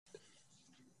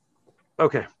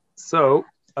Okay, so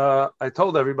I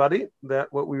told everybody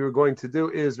that what we were going to do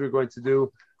is we're going to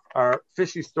do our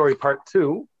fishy story part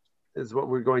 2 is what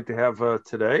we're going to have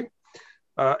today.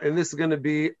 And this is going to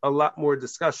be a lot more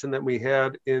discussion than we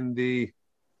had in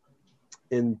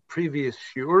previous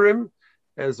shiurim,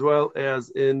 as well as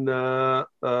in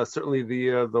certainly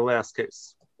the last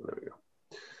case. There we go.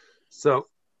 So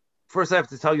first I have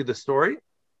to tell you the story.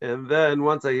 And then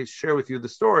once I share with you the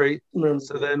story,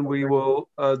 so then we will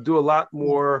do a lot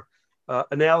more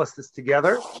analysis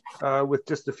together with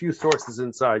just a few sources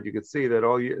inside. You can see that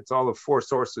it's all of 4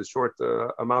 sources, short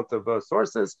amount of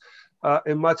sources,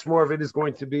 and much more of it is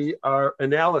going to be our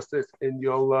analysis. And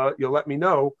you'll let me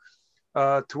know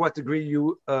to what degree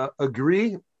you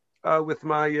agree with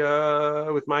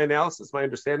my analysis, my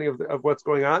understanding of what's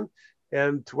going on,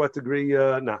 and to what degree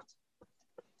not.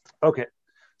 Okay.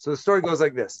 So the story goes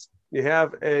like this. You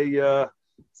have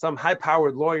some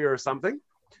high-powered lawyer or something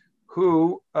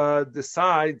who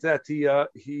decides that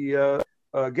he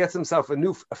gets himself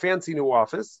a fancy new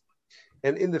office.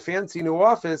 And in the fancy new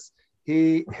office,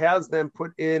 he has them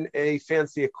put in a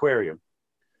fancy aquarium.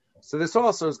 So this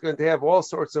also is going to have all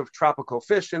sorts of tropical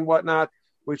fish and whatnot,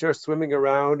 which are swimming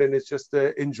around. And it's just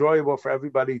enjoyable for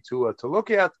everybody to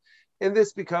look at. And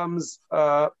this becomes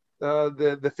the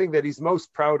thing that he's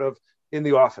most proud of in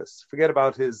the office. Forget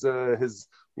about his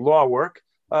law work.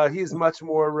 He's much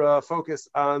more focused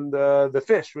on the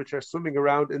fish which are swimming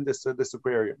around in this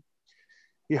aquarium.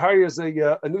 He hires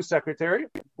a new secretary,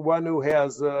 one who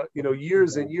has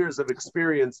years and years of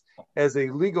experience as a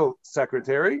legal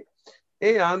secretary,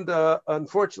 and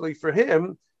unfortunately for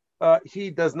him, he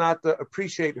does not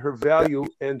appreciate her value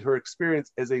and her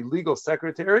experience as a legal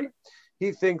secretary.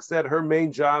 He thinks that her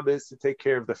main job is to take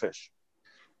care of the fish.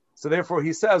 So therefore,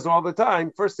 he says all the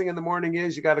time, first thing in the morning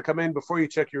is you got to come in before you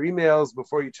check your emails,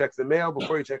 before you check the mail,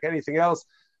 before you check anything else.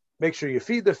 Make sure you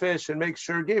feed the fish and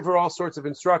gave her all sorts of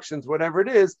instructions, whatever it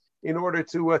is, in order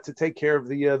to take care of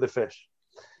the fish.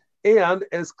 And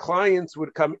as clients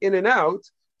would come in and out,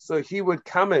 so he would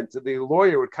comment, the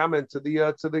lawyer would comment to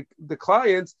the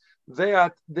clients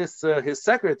that this his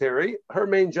secretary, her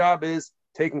main job is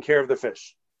taking care of the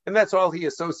fish. And that's all he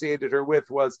associated her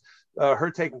with was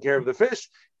her taking care of the fish,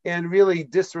 and really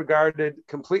disregarded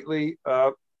completely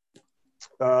the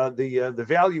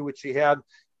value which she had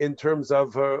in terms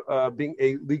of her being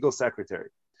a legal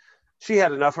secretary. She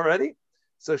had enough already,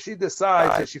 so she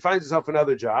decides that she finds herself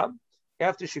another job.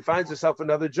 After she finds herself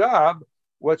another job,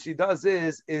 what she does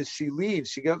is she leaves.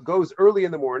 She goes early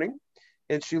in the morning,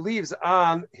 and she leaves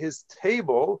on his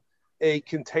table a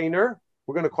container.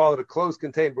 We're going to call it a closed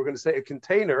container. We're going to say a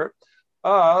container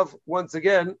of, once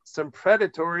again, some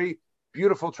predatory,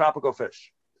 beautiful tropical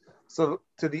fish. So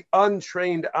to the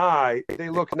untrained eye, they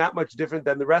look not much different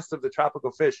than the rest of the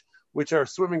tropical fish, which are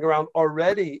swimming around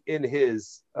already in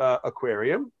his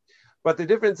aquarium. But the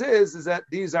difference is that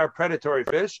these are predatory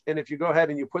fish. And if you go ahead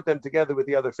and you put them together with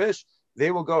the other fish,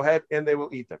 they will go ahead and they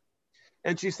will eat them.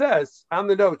 And she says, on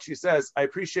the note, she says, I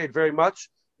appreciate very much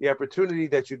the opportunity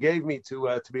that you gave me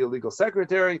to be a legal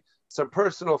secretary. Some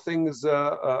personal things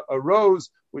arose,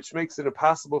 which makes it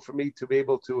impossible for me to be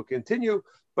able to continue.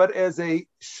 But as a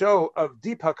show of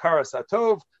Deep Hakaras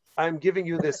Hatov, I'm giving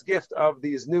you this gift of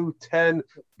these new 10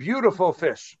 beautiful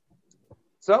fish.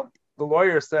 So the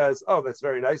lawyer says, oh, that's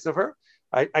very nice of her.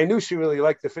 I knew she really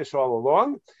liked the fish all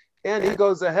along. And he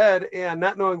goes ahead and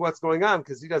not knowing what's going on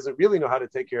because he doesn't really know how to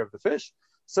take care of the fish.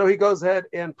 So he goes ahead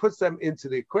and puts them into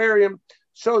the aquarium,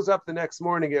 shows up the next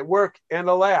morning at work, and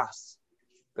alas,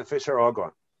 the fish are all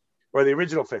gone, or the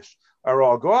original fish are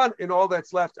all gone, and all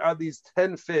that's left are these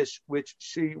 10 fish which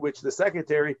the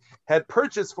secretary had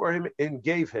purchased for him and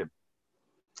gave him.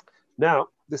 Now,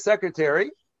 the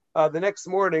secretary, the next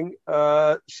morning,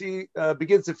 she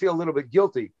begins to feel a little bit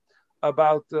guilty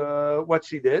about what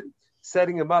she did,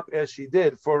 setting him up as she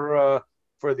did for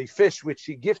the fish which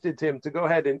she gifted him to go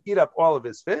ahead and eat up all of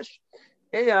his fish.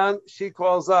 And she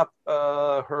calls up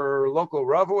her local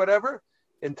Rav or whatever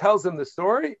and tells him the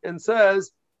story and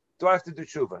says, do I have to do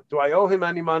tshuva? Do I owe him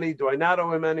any money? Do I not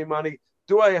owe him any money?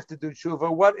 Do I have to do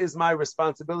tshuva? What is my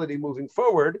responsibility moving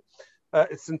forward?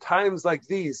 It's in times like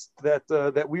these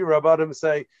that we were about to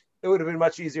say, it would have been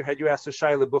much easier had you asked a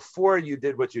Shaila before you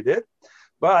did what you did.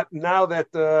 But now that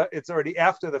it's already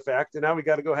after the fact, and now we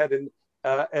got to go ahead and,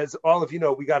 as all of you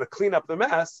know, we got to clean up the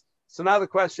mess. So now the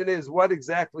question is, what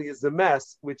exactly is the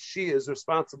mess which she is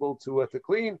responsible to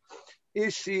clean?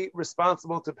 Is she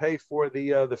responsible to pay for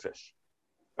the fish?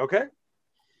 Okay,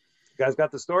 you guys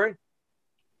got the story?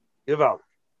 Yuval.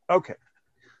 Okay,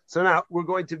 so now we're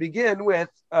going to begin with.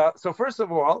 So first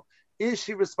of all, is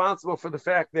she responsible for the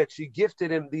fact that she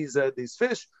gifted him these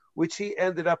fish, which he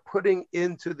ended up putting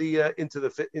into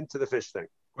the fish thing.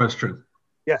 Question.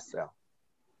 Yes, Al.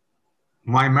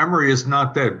 My memory is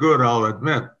not that good, I'll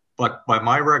admit, but by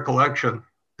my recollection,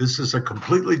 this is a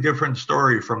completely different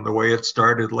story from the way it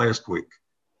started last week.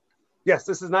 Yes,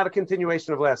 this is not a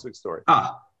continuation of last week's story.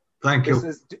 Thank you.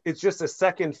 It's just a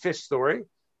second fish story,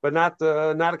 but not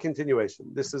a continuation.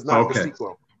 This is not the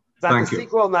sequel. It's not the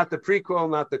sequel, not the prequel,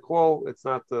 not the quel. It's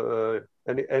not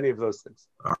any of those things.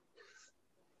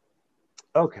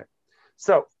 Okay.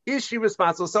 So is she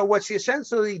responsible? So what she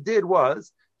essentially did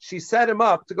was she set him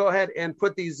up to go ahead and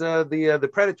put these the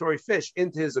predatory fish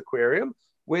into his aquarium,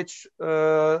 which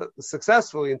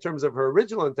successfully, in terms of her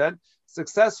original intent,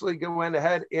 successfully went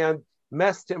ahead and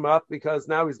messed him up because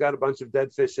now he's got a bunch of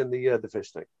dead fish in the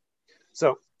fish tank.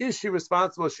 So is she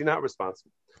responsible? Is she not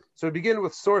responsible? So we begin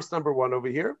with source number 1 over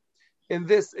here. And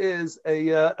this is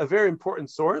a very important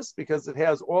source because it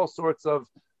has all sorts of,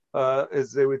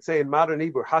 as they would say in modern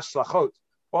Hebrew, hashlachot,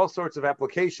 all sorts of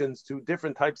applications to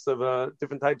different types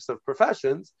of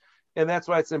professions. And that's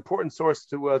why it's an important source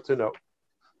to know.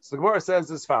 So the Gemara says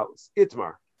as follows,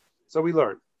 Itmar. So we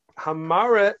learn,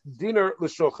 Hamare dinar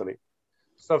l'shulchani.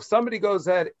 So if somebody goes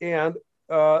ahead and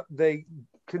they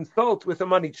consult with a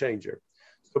money changer.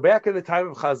 So back in the time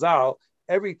of Chazal,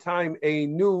 every time a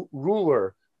new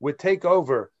ruler would take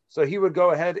over, so he would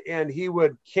go ahead and he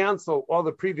would cancel all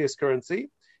the previous currency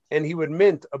and he would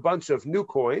mint a bunch of new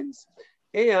coins.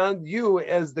 And you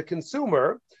as the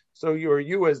consumer, so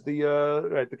you as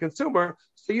the consumer,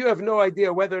 so you have no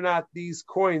idea whether or not these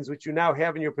coins which you now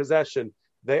have in your possession,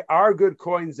 they are good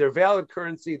coins, they're valid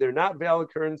currency, they're not valid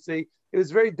currency. It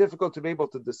was very difficult to be able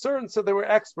to discern, so there were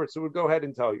experts who would go ahead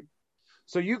and tell you.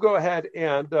 So you go ahead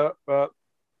and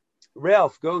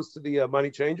Ralph goes to the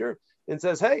money changer and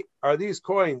says, hey, are these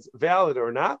coins valid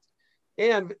or not?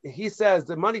 And he says,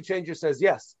 the money changer says,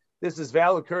 yes, this is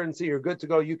valid currency, you're good to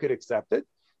go, you could accept it.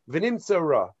 V'nimtza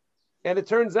ra. And it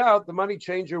turns out the money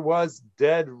changer was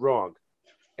dead wrong.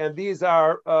 And these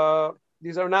are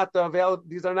not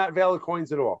valid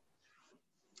coins at all.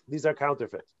 These are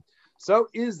counterfeit. So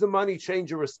is the money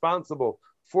changer responsible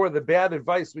for the bad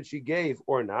advice which he gave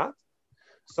or not?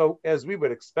 So as we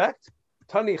would expect,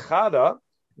 Tani Chada,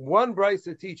 one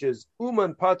brisa teaches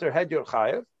Uman Pater Hedyor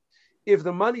Chayev. If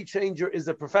the money changer is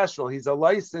a professional, he's a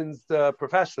licensed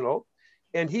professional,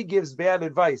 and he gives bad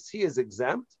advice, he is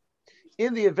exempt.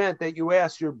 In the event that you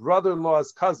ask your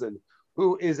brother-in-law's cousin,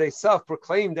 who is a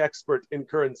self-proclaimed expert in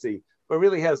currency, but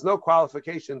really has no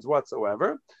qualifications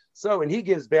whatsoever, so, and he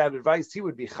gives bad advice, he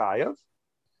would be chayav.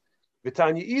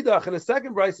 V'tanya idach, and the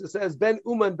second brisa says, Ben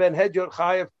Uman Ben Hedyor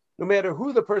Chayev, no matter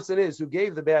who the person is who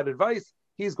gave the bad advice,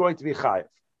 he's going to be chayav.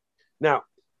 Now,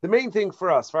 the main thing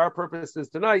for us, for our purposes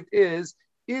tonight, is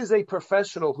a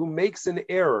professional who makes an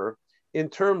error in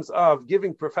terms of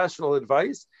giving professional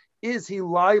advice, is he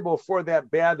liable for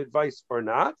that bad advice or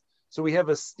not? So we have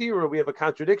a stira, we have a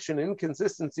contradiction,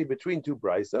 inconsistency between two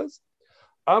brisas.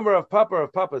 Amar of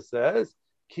Papa says,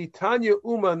 Kitanya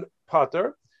Uman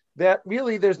Pater, that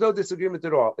really there's no disagreement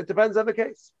at all. It depends on the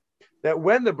case. That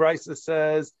when the brisa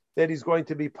says that he's going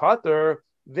to be Pater,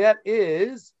 that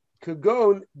is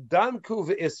Kagon Danku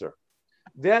V'Isser.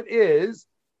 That is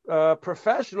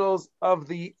professionals of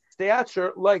the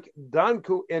stature like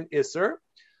Danku and Isser.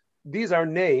 These are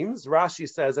names. Rashi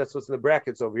says that's what's in the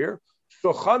brackets over here.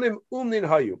 Shochanim Umnin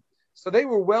Hayu. So they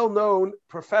were well-known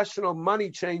professional money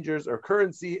changers or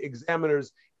currency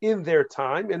examiners in their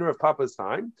time, in Rav Papa's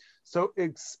time. So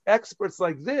experts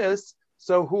like this,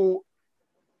 so who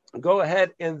go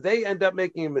ahead and they end up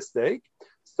making a mistake,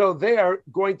 so they are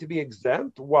going to be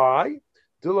exempt. Why?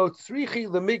 Because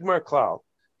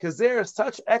they are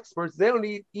such experts, they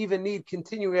don't even need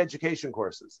continuing education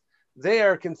courses. They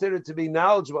are considered to be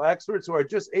knowledgeable experts who are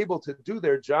just able to do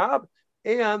their job,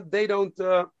 and they don't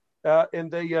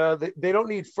they don't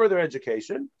need further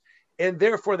education, and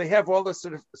therefore they have all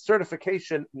the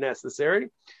certification necessary.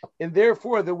 And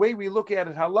therefore, the way we look at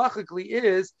it halachically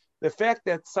is the fact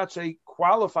that such a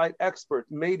qualified expert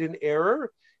made an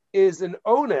error is an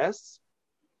onus,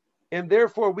 and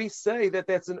therefore we say that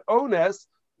that's an onus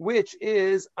which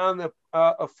is on the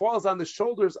falls on the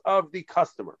shoulders of the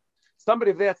customer.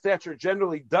 Somebody of that stature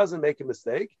generally doesn't make a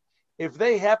mistake. If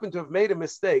they happen to have made a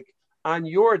mistake on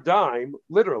your dime,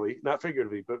 literally, not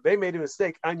figuratively, but they made a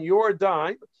mistake on your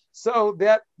dime, so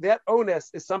that onus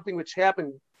is something which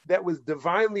happened that was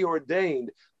divinely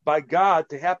ordained by God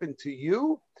to happen to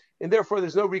you, and therefore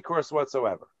there's no recourse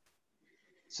whatsoever.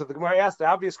 So the Gemara asked the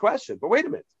obvious question, but wait a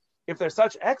minute. If they're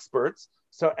such experts,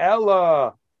 so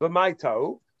Ella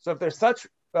b'maito, so if they're such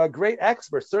great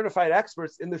experts, certified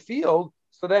experts in the field,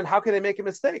 so then how can they make a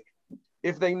mistake?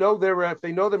 If they know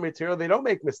the material, they don't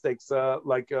make mistakes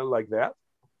like that.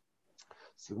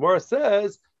 So the Gemara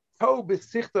says, "To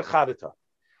b'sichta chadata."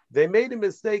 They made a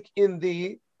mistake in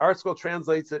the ArtScroll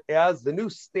translates it as the new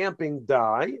stamping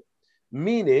die,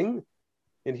 meaning,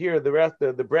 and here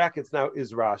the brackets now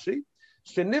is Rashi.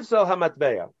 Shenifsal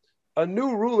hamatbeya. A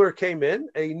new ruler came in,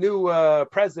 a new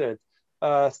president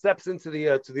steps into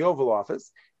the Oval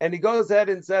Office, and he goes ahead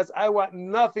and says, "I want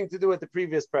nothing to do with the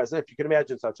previous president," if you can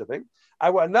imagine such a thing. "I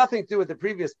want nothing to do with the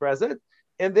previous president,"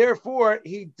 and therefore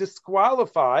he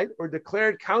disqualified or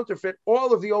declared counterfeit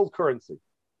all of the old currency.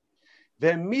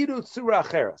 Then midu tzura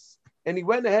acheres, and he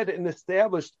went ahead and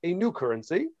established a new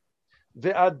currency.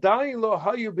 Ve'adayin lo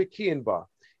hayu bekiyin ba,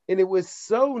 and it was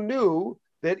so new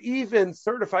that even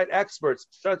certified experts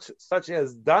such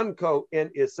as Danko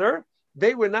and Isser,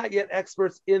 they were not yet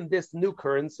experts in this new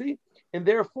currency, and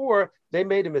therefore they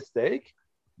made a mistake.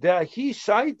 The he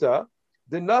shaita,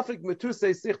 the nafik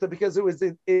metuse sichta, because it was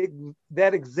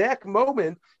that exact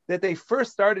moment that they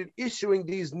first started issuing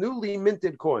these newly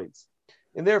minted coins,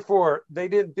 and therefore they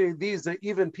didn't do these.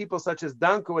 Even people such as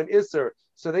Danko and Isser,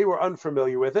 so they were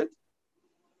unfamiliar with it.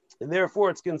 And therefore,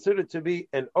 it's considered to be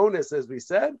an onus, as we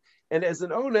said, and as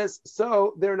an onus,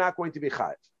 so they're not going to be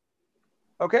chayiv.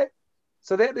 Okay,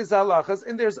 so that is halachas,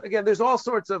 and there's all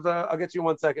sorts of. I'll get you in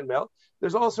 1 second, Mel.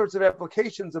 There's all sorts of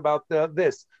applications about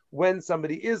this. When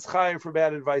somebody is chayiv for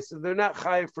bad advice, so they're not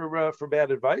chayiv for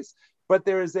bad advice, but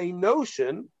there is a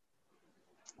notion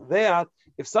that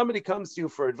if somebody comes to you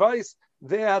for advice,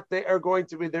 that they are going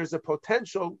to be. There's a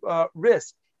potential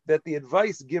risk that the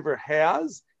advice giver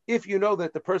has. If you know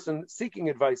that the person seeking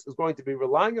advice is going to be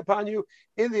relying upon you,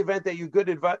 in the event that you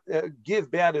give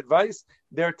bad advice,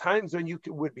 there are times when you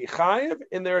would be chayiv,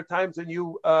 and there are times when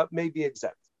you may be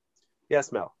exempt.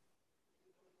 Yes, Mel.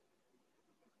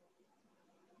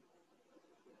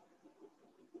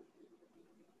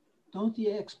 Don't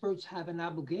the experts have an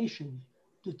obligation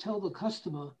to tell the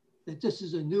customer that this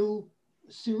is a new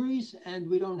series and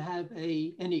we don't have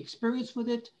any experience with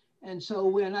it, and so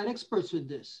we're not experts with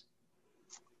this?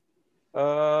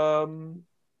 Yeah,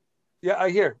 I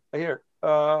hear.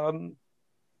 I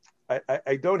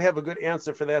don't have a good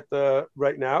answer for that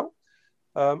right now.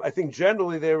 I think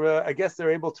generally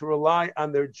they're able to rely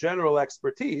on their general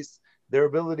expertise, their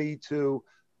ability to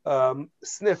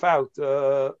sniff out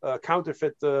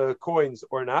counterfeit coins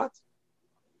or not,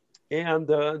 and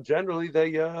generally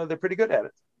they're pretty good at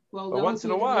it. Well, but once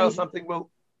in a while, something will,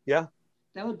 yeah.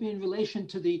 That would be in relation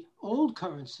to the old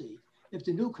currency. If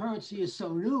the new currency is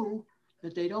so new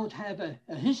that they don't have a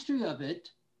history of it,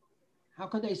 how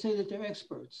can they say that they're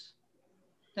experts?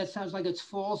 That sounds like it's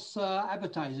false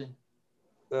advertising.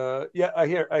 Yeah, I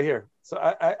hear. So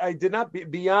I did not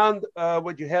beyond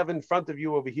what you have in front of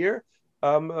you over here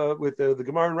with the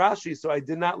Gemara and Rashi. So I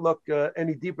did not look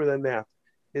any deeper than that,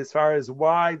 as far as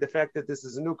why the fact that this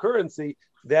is a new currency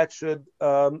that should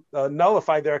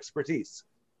nullify their expertise,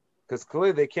 because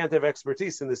clearly they can't have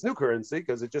expertise in this new currency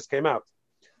because it just came out.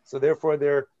 So therefore,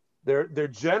 their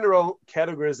general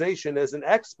categorization as an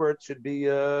expert should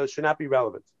not be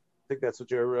relevant. I think that's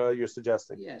what you're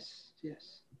suggesting. Yes.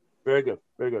 Very good.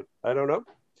 I don't know.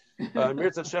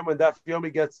 Mirza Hashem, when Daf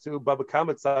Yomi gets to Baba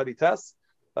Kama Tzadi Tess,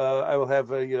 I will have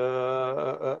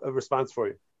a response for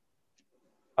you.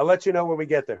 I'll let you know when we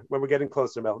get there. When we're getting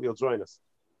closer, Mel, you'll join us.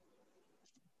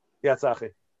 Yeah,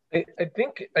 Tzachi. I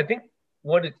think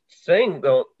what it's saying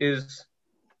though is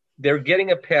they're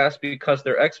getting a pass because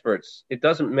they're experts. It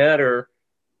doesn't matter,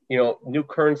 new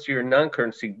currency or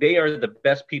non-currency. They are the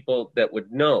best people that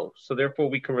would know. So therefore,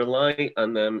 we can rely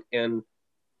on them. And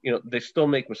they still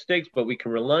make mistakes, but we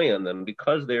can rely on them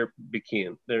because they're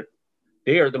Bikian.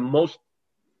 They are the most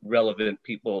relevant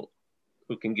people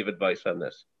who can give advice on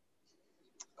this.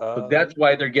 So that's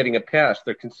why they're getting a pass.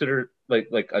 They're considered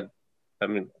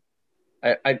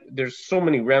there's so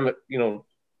many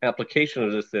applications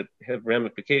of this that have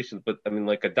ramifications, but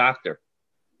like a doctor,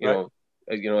 right.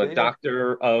 A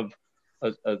doctor of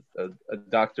a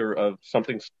doctor of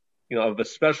something, of a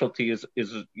specialty is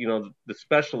the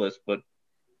specialist, but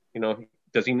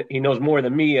does he knows more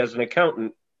than me as an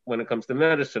accountant when it comes to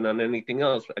medicine on anything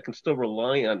else. I can still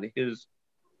rely on his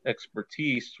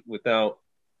expertise without.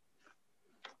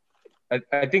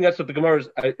 I think that's what the Gemara is.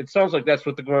 It sounds like that's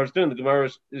what the Gemara is doing. The Gemara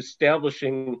is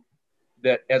establishing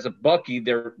that as a Bucky,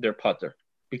 they're putter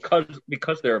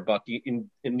because they're a Bucky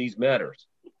in these matters.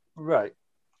 Right.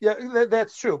 Yeah,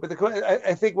 that's true. But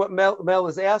I think what Mel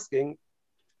is asking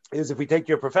is, if we take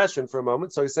your profession for a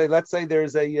moment, so you say, let's say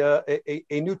there's a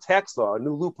new tax law, a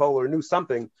new loophole, or new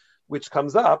something which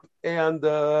comes up, and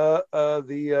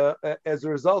as a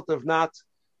result of not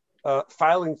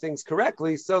filing things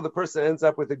correctly, so the person ends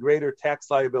up with a greater tax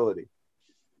liability.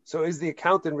 So is the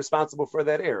accountant responsible for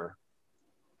that error?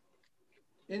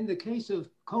 In the case of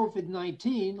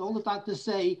COVID-19, all the doctors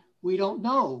say, we don't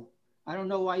know. I don't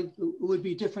know why it would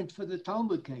be different for the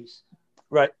Talmud case.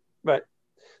 Right.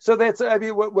 So that's, I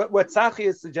mean, what Tzachi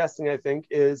is suggesting, I think,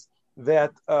 is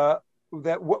that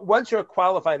once you're a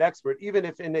qualified expert, even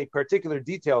if in a particular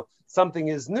detail something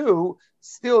is new,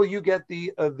 still you get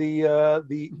the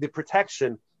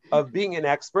protection of being an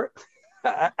expert.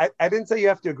 I didn't say you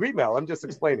have to agree, Mel. I'm just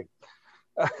explaining.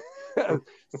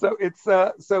 So it's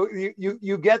so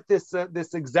you get this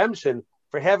exemption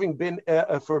for having been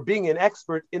for being an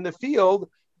expert in the field,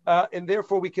 and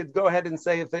therefore we could go ahead and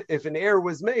say if an error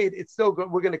was made, it's still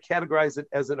we're going to categorize it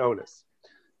as an onus.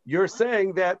 You're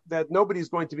saying that nobody's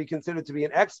going to be considered to be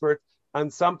an expert on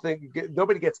something.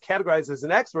 Nobody gets categorized as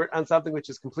an expert on something which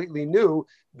is completely new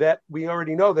that we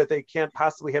already know that they can't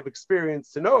possibly have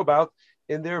experience to know about,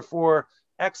 and therefore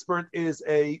expert is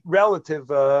a relative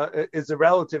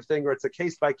thing, or it's a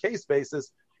case by case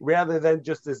basis rather than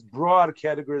just this broad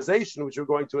categorization which we're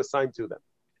going to assign to them.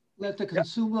 Let the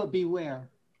consumer beware.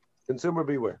 Consumer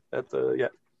beware. That's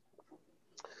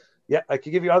yeah. I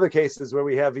could give you other cases where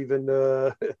we have even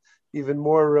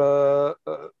more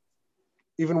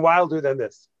even wilder than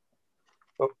this.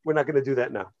 But we're not going to do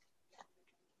that now.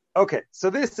 Okay, so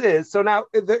now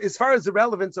as far as the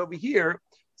relevance over here.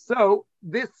 So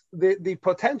the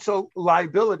potential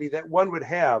liability that one would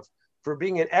have for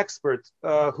being an expert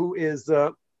who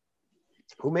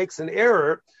makes an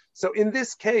error. So in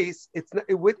this case,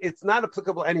 it's not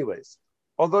applicable anyways.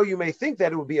 Although you may think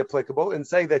that it would be applicable and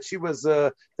say that she was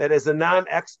that as a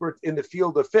non-expert in the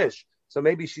field of fish, so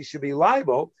maybe she should be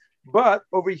liable. But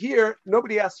over here,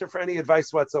 nobody asked her for any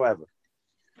advice whatsoever.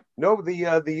 No,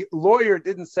 the lawyer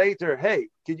didn't say to her, "Hey,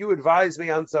 could you advise me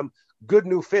on some good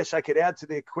new fish I could add to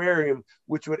the aquarium,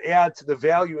 which would add to the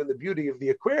value and the beauty of the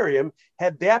aquarium?"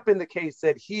 Had that been the case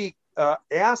that he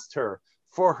asked her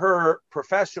for her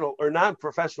professional or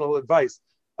non-professional advice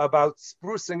about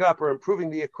sprucing up or improving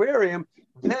the aquarium,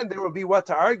 then there would be what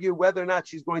to argue whether or not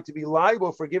she's going to be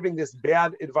liable for giving this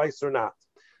bad advice or not.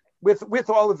 With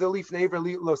all of the leaf neighbor,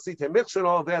 losita michsh, and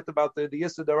all of that about the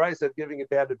Yisud Daraisa of giving it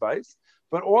bad advice,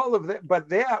 but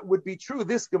that would be true.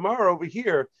 This Gemara over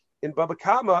here in Baba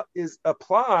Kama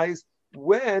applies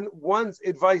when one's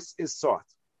advice is sought.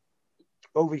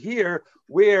 Over here,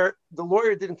 where the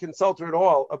lawyer didn't consult her at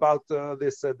all about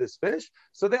this fish,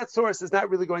 so that source is not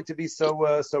really going to be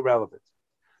so relevant.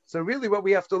 So really, what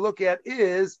we have to look at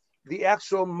is the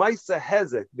actual Maisa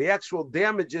Hezek, the actual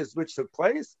damages which took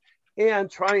place,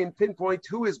 and try and pinpoint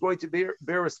who is going to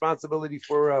bear responsibility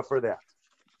for that.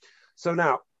 So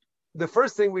now, the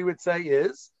first thing we would say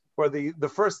is, or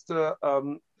the first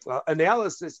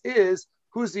analysis is,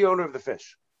 who's the owner of the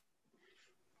fish?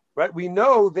 Right? We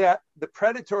know that the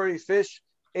predatory fish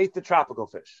ate the tropical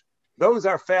fish. Those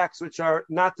are facts which are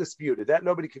not disputed. That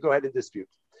nobody could go ahead and dispute.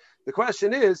 The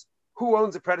question is, who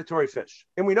owns a predatory fish?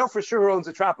 And we know for sure who owns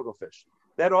a tropical fish.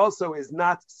 That also is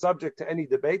not subject to any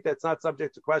debate. That's not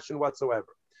subject to question whatsoever.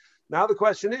 Now the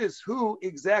question is, who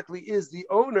exactly is the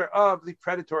owner of the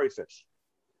predatory fish?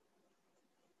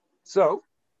 So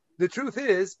the truth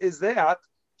is that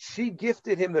she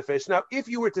gifted him the fish. Now, if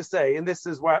you were to say, and this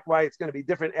is why it's going to be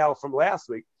different, Al, from last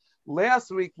week. Last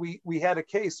week, we had a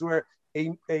case where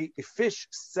a fish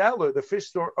seller, the fish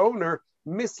store owner,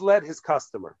 misled his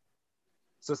customer.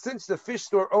 So since the fish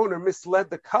store owner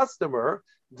misled the customer,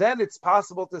 then it's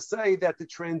possible to say that the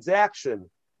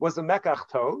transaction was a mekach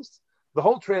tos. The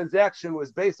whole transaction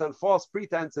was based on false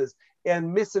pretenses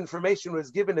and misinformation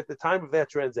was given at the time of that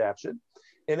transaction.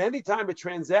 And anytime a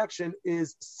transaction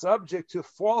is subject to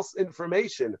false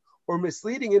information or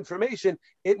misleading information,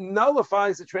 it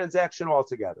nullifies the transaction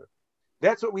altogether.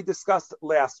 That's what we discussed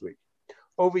last week.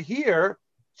 Over here,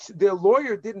 the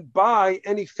lawyer didn't buy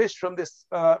any fish from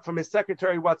his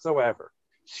secretary whatsoever.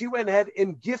 She went ahead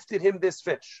and gifted him this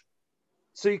fish.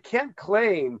 So you can't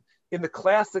claim in the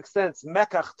classic sense,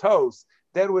 mekach tos,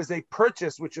 that it was a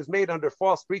purchase which was made under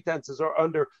false pretenses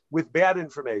or with bad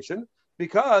information,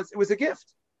 because it was a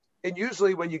gift. And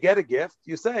usually when you get a gift,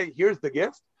 you say, here's the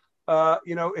gift.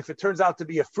 If it turns out to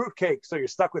be a fruitcake, so you're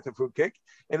stuck with a fruitcake.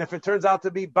 And if it turns out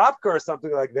to be babka or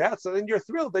something like that, so then you're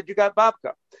thrilled that you got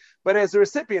babka. But as a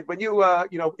recipient, when you,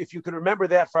 if you can remember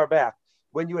that far back,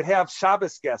 when you would have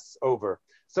Shabbos guests over.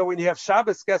 So when you have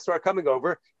Shabbos guests who are coming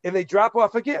over and they drop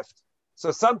off a gift. So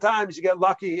sometimes you get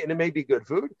lucky and it may be good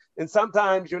food, and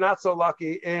sometimes you're not so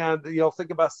lucky and you'll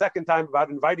think about second time about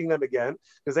inviting them again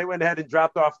because they went ahead and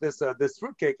dropped off this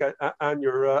fruitcake on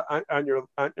your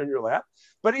lap.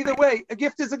 But either way, a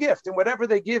gift is a gift, and whatever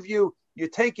they give you, you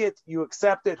take it, you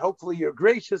accept it. Hopefully, you're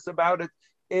gracious about it,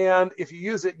 and if you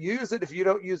use it, you use it. If you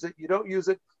don't use it, you don't use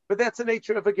it. But that's the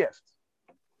nature of a gift.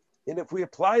 And if we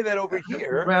apply that over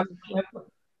here,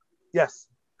 yes.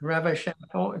 Rabbi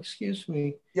Shampoo, excuse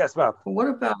me. Yes, Bob. What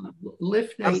about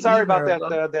Lifnei? I'm sorry about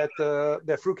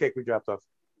that fruitcake we dropped off.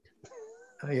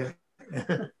 Oh, yeah.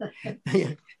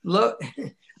 Lifnei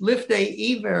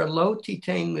Iver lo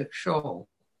titain mikshol.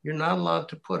 You're not allowed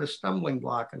to put a stumbling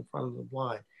block in front of the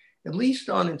blind. At least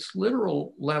on its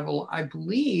literal level, I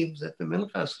believe that the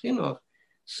Minchas Chinuch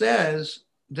says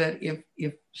that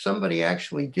if somebody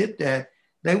actually did that,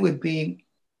 they would be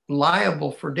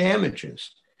liable for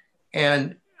damages.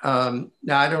 And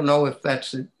now I don't know if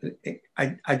that's,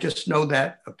 I just know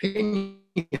that opinion.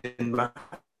 I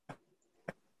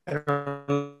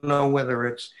don't know whether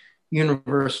it's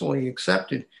universally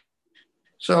accepted.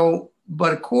 So,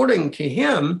 but according to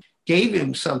him, gave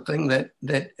him something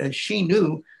that she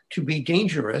knew to be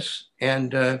dangerous.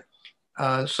 And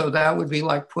so that would be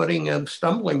like putting a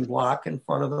stumbling block in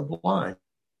front of the blind.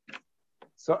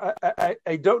 So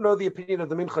I don't know the opinion of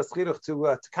the Minchas Chinuch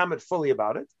to comment fully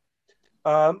about it.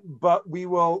 But we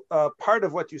will, part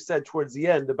of what you said towards the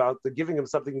end about the giving him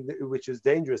something which is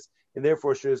dangerous and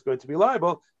therefore she is going to be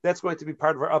liable, that's going to be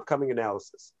part of our upcoming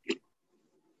analysis.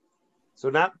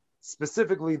 So not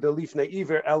specifically the Lifnei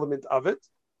Iver element of it.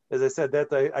 As I said,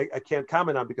 that I can't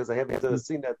comment on because I haven't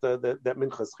seen that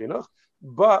Minchas Chinuch.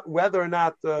 But whether or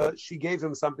not she gave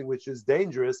him something which is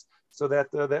dangerous, so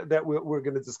that we're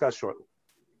going to discuss shortly.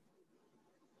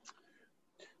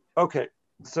 Okay,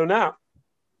 so now,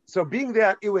 so being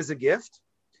that it was a gift,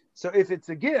 so if it's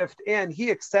a gift and he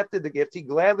accepted the gift, he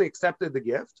gladly accepted the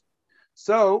gift,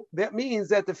 so that means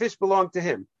that the fish belonged to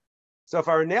him. So if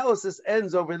our analysis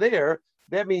ends over there,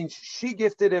 that means she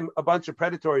gifted him a bunch of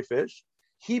predatory fish.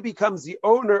 He becomes the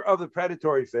owner of the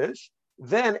predatory fish.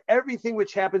 Then everything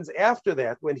which happens after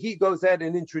that, when he goes ahead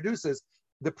and introduces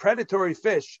the predatory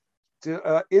fish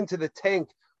into the tank,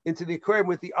 into the aquarium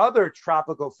with the other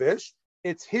tropical fish,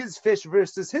 it's his fish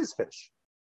versus his fish.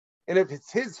 And if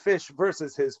it's his fish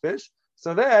versus his fish,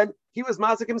 so then he was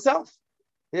mazik himself.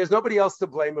 There's nobody else to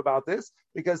blame about this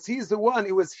because he's the one,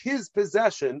 it was his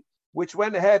possession which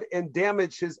went ahead and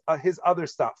damaged his other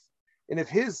stuff. And if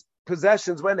his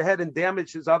possessions went ahead and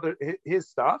damaged his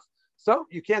stuff, so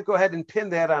you can't go ahead and pin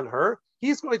that on her.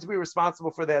 He's going to be responsible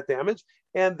for that damage,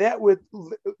 and that would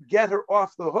get her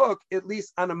off the hook, at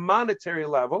least on a monetary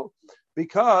level,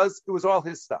 because it was all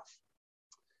his stuff.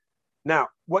 Now,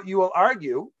 what you will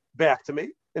argue back to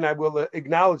me, and I will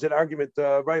acknowledge that argument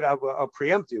I'll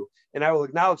preempt you, and I will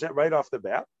acknowledge that right off the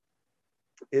bat,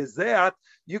 is that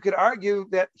you could argue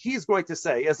that he's going to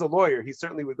say, as a lawyer, he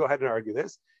certainly would go ahead and argue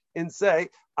this, and say,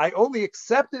 I only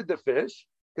accepted the fish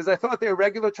because I thought they were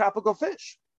regular tropical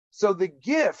fish. So the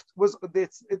gift was,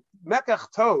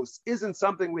 mekach tos isn't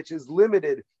something which is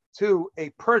limited to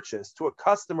a purchase, to a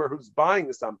customer who's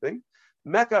buying something.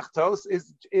 Mekach tos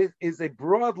is a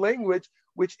broad language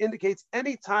which indicates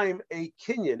anytime a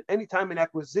kinyan, anytime an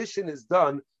acquisition is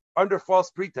done under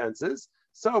false pretenses.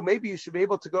 So maybe you should be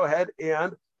able to go ahead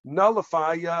and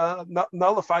nullify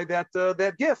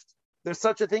that gift. There's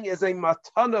such a thing as a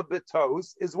matana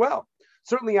betos as well.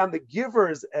 Certainly on the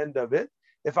giver's end of it,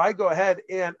 if I go ahead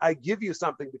and I give you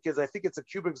something because I think it's a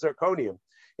cubic zirconium,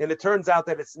 and it turns out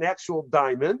that it's an actual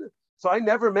diamond, so I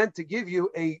never meant to give you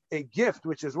a gift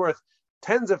which is worth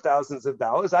tens of thousands of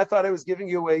dollars. I thought I was giving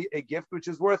you a gift which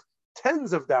is worth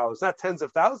tens of dollars, not tens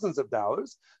of thousands of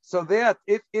dollars. So that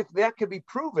if that could be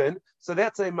proven, so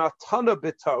that's a matana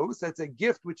betos, that's a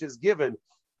gift which is given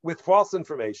with false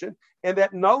information, and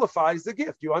that nullifies the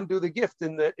gift. You undo the gift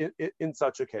in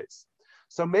such a case.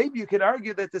 So maybe you could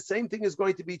argue that the same thing is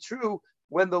going to be true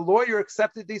when the lawyer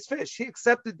accepted these fish. He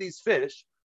accepted these fish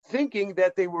thinking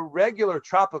that they were regular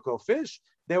tropical fish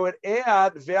that would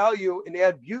add value and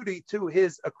add beauty to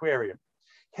his aquarium.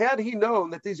 Had he known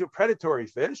that these were predatory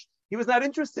fish, he was not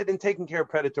interested in taking care of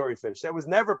predatory fish. That was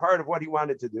never part of what he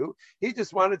wanted to do. He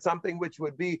just wanted something which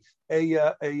would be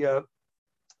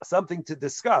something to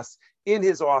discuss in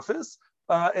his office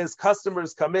as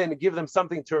customers come in and give them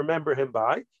something to remember him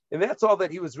by. And that's all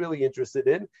that he was really interested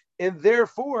in. And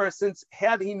therefore, since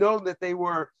had he known that they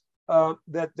were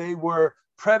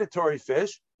predatory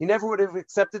fish, he never would have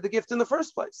accepted the gift in the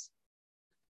first place.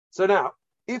 So now,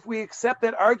 if we accept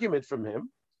that argument from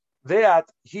him, that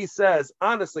he says,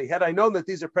 honestly, had I known that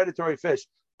these are predatory fish,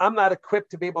 I'm not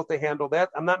equipped to be able to handle that.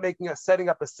 I'm not setting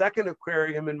up a second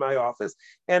aquarium in my office.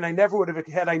 And I never would have,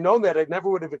 had I known that, I never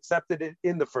would have accepted it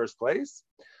in the first place.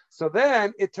 So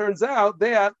then it turns out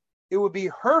that it would be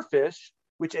her fish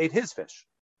which ate his fish.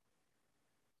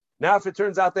 Now, if it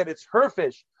turns out that it's her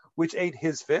fish which ate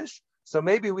his fish, so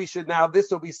maybe we should now, this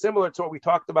will be similar to what we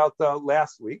talked about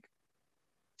last week.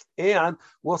 And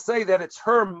we'll say that it's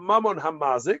her mamon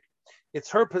hamazik,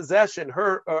 it's her possession,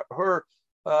 her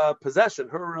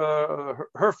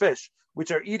fish,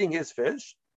 which are eating his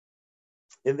fish,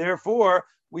 and therefore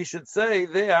we should say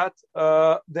that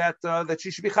that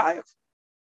she should be chayav.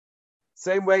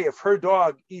 Same way, if her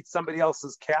dog eats somebody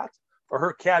else's cat, or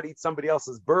her cat eats somebody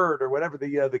else's bird, or whatever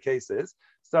the case is,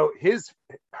 so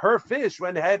her fish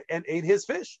went ahead and ate his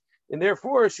fish, and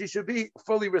therefore she should be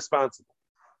fully responsible.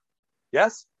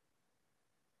 Yes?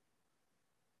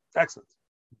 Excellent.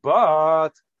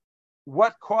 But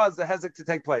what caused the hezek to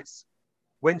take place?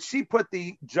 When she put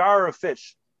the jar of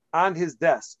fish on his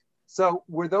desk, so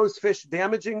were those fish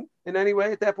damaging in any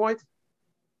way at that point?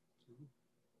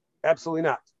 Absolutely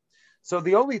not. So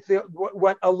the only thing,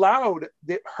 what allowed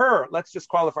her, let's just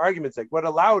call it for argument's sake, what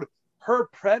allowed her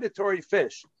predatory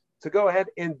fish to go ahead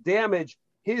and damage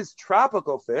his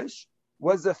tropical fish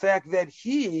was the fact that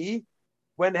he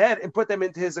went ahead and put them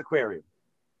into his aquarium.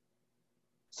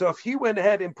 So if he went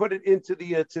ahead and put it into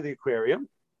the aquarium,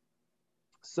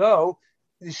 so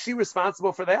is she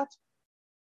responsible for that?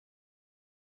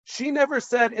 She never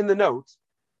said in the note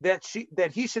that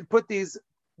he should put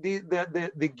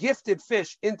the gifted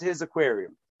fish into his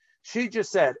aquarium. She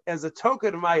just said, as a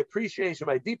token of my appreciation,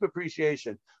 my deep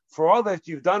appreciation for all that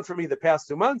you've done for me the past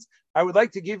 2 months, I would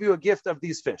like to give you a gift of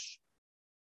these fish.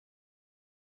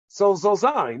 So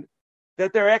Zolzain,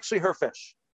 that they're actually her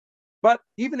fish. But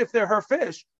even if they're her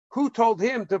fish, who told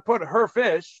him to put her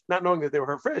fish, not knowing that they were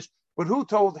her fish, but who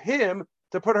told him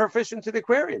to put her fish into the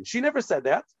aquarium? She never said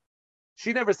that.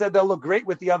 She never said they'll look great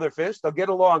with the other fish. They'll get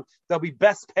along. They'll be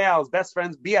best pals, best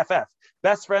friends, BFF,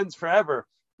 best friends forever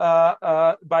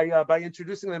by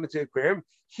introducing them into the aquarium.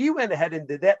 He went ahead and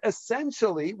did that.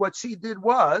 Essentially, what she did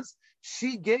was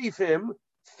she gave him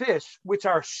fish, which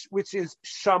is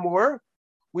shamur,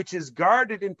 which is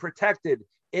guarded and protected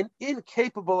and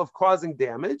incapable of causing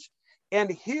damage,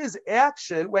 and his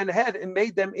action went ahead and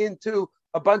made them into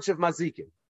a bunch of mazikin.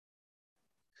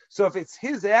 So if it's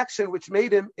his action which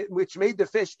made the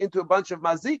fish into a bunch of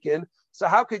mazikin, so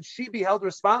how could she be held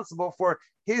responsible for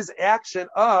his action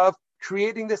of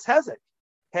creating this hezek?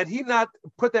 Had he not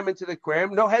put them into the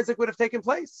aquarium, no hezek would have taken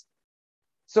place.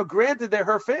 So granted, they're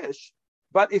her fish,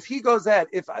 but if he goes ahead,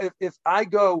 if I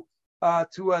go to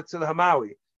the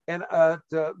Hamawi, and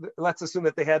let's assume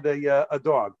that they had a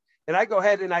dog, and I go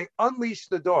ahead and I unleash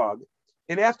the dog,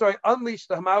 and after I unleash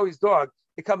the Hamawi's dog,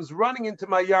 it comes running into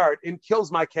my yard and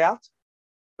kills my cat,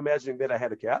 imagining that I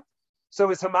had a cat. So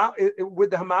would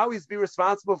the Hamawis be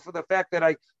responsible for the fact that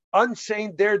I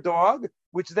unchained their dog,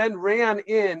 which then ran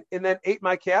in and then ate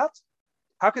my cat?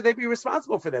 How could they be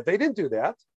responsible for that? They didn't do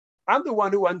that. I'm the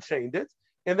one who unchained it,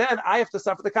 and then I have to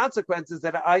suffer the consequences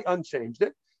that I unchained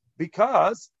it,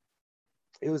 because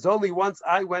it was only once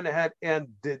I went ahead and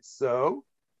did so.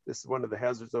 This is one of the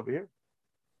hazards over here.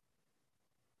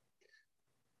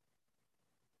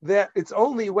 That it's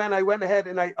only when I went ahead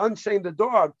and I unchained the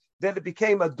dog that it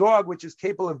became a dog which is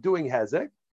capable of doing hezek,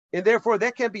 and therefore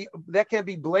that can't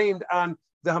be blamed on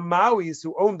the Hamawis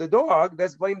who own the dog.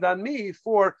 That's blamed on me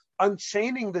for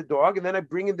unchaining the dog, and then I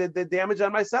bring in the damage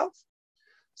on myself.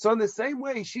 So in the same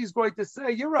way, she's going to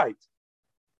say, you're right.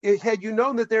 Had you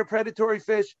known that they're predatory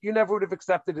fish, you never would have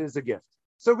accepted it as a gift.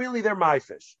 So really, they're my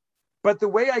fish. But the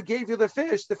way I gave you the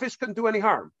fish couldn't do any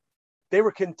harm. They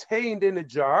were contained in a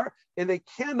jar, and they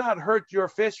cannot hurt your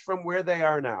fish from where they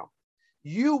are now.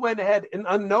 You went ahead and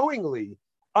unknowingly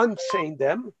unchained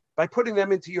them by putting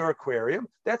them into your aquarium.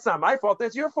 That's not my fault.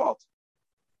 That's your fault.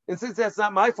 And since that's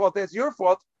not my fault, that's your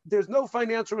fault. There's no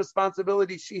financial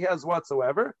responsibility she has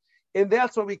whatsoever. And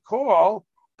that's what we call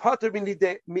pater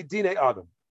midine adam.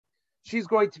 She's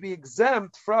going to be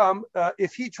exempt from,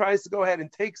 if he tries to go ahead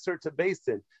and takes her to Beis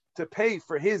Din to pay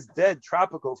for his dead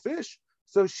tropical fish,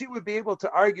 so she would be able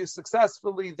to argue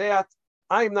successfully that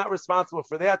I'm not responsible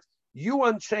for that. You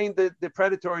unchained the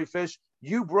predatory fish.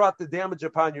 You brought the damage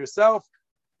upon yourself.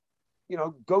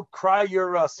 Go cry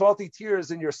your salty tears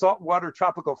in your saltwater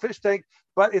tropical fish tank,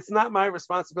 but it's not my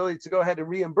responsibility to go ahead and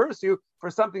reimburse you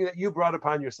for something that you brought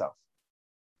upon yourself.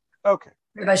 Okay.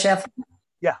 Rabbi Sheff?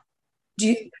 Yeah.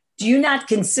 Do you not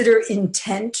consider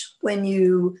intent when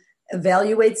you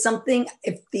evaluate something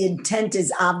if the intent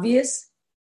is obvious?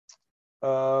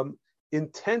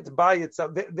 Intent by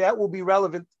itself, that will be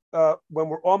relevant when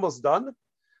we're almost done.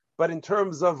 But in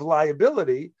terms of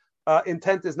liability,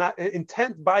 intent is not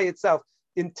intent by itself.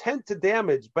 Intent to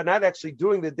damage, but not actually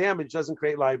doing the damage, doesn't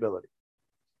create liability.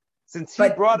 Since he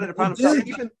brought it upon himself,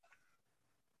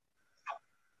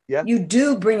 you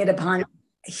do bring it upon.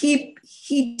 He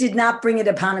did not bring it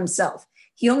upon himself.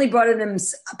 He only brought it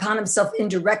upon himself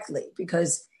indirectly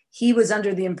because he was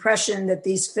under the impression that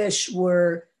these fish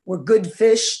were good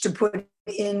fish to put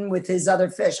in with his other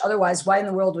fish. Otherwise, why in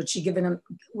the world would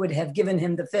have given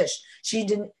him the fish? She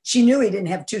knew he didn't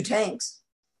have 2 tanks.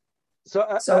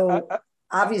 So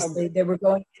obviously they were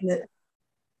going in the.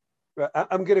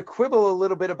 I'm going to quibble a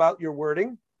little bit about your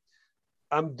wording.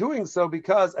 I'm doing so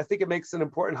because I think it makes an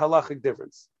important halachic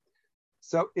difference.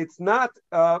 So it's not.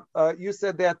 You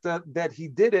said that he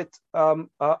did it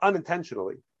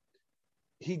unintentionally.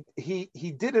 He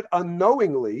did it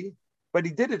unknowingly, but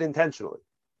he did it intentionally.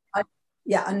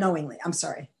 Unknowingly. I'm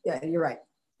sorry. Yeah, you're right.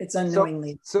 It's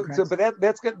unknowingly. But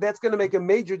that's going to make a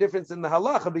major difference in the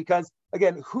halacha because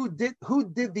again, who did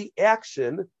the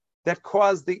action that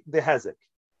caused the hezek?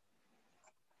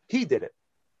 He did it.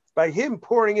 By him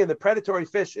pouring in the predatory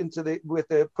fish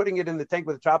putting it in the tank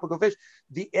with the tropical fish,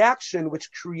 the action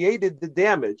which created the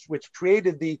damage, which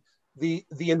created the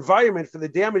environment for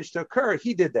the damage to occur,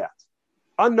 he did that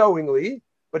unknowingly,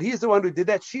 but he's the one who did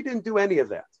that. She didn't do any of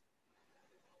that.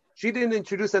 She didn't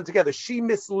introduce them together. She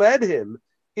misled him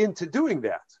into doing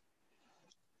that,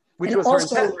 which was her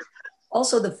intent.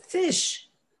 Also, the fish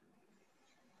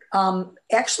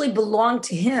actually belong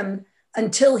to him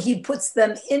until he puts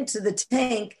them into the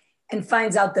tank and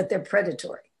finds out that they're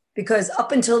predatory. Because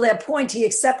up until that point, he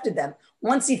accepted them.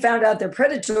 Once he found out they're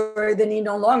predatory, then he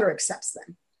no longer accepts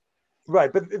them.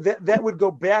 Right, but that would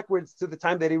go backwards to the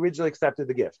time that he originally accepted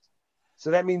the gift.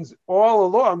 So that means all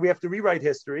along we have to rewrite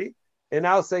history and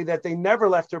now say that they never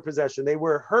left her possession. They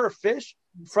were her fish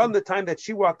from the time that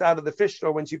she walked out of the fish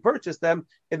store when she purchased them,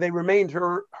 and they remained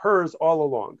hers all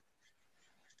along.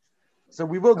 So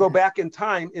we will go back in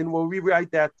time and we'll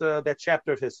rewrite that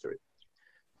chapter of history.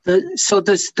 So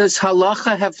does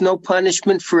halacha have no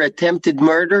punishment for attempted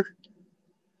murder?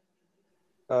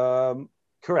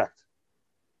 Correct.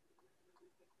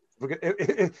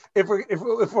 If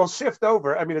we'll shift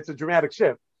over, I mean, it's a dramatic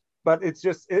shift, but it's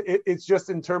just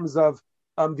in terms of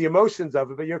the emotions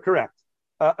of it. But you're correct.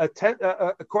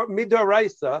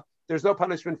 Midoraisa, there's no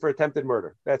punishment for attempted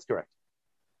murder. That's correct.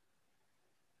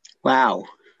 Wow.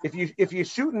 If you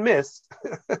shoot and miss,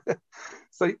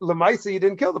 so lemaisa, you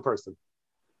didn't kill the person.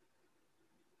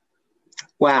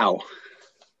 Wow.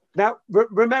 Now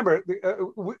remember,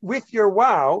 with your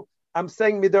wow, I'm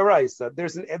saying midoraisa.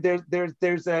 There's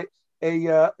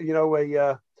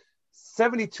a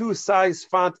 72 size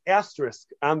font asterisk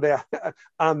on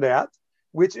that,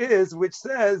 which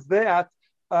says that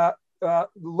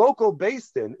local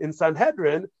beis din in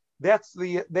Sanhedrin, they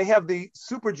have the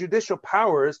superjudicial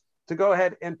powers to go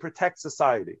ahead and protect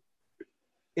society.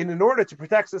 And in order to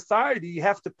protect society, you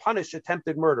have to punish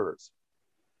attempted murderers.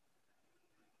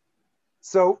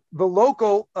 So the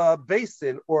local beis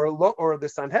din or the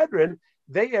Sanhedrin,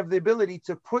 they have the ability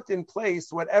to put in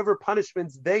place whatever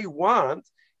punishments they want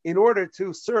in order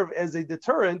to serve as a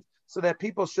deterrent so that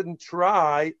people shouldn't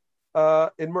try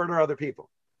and murder other people.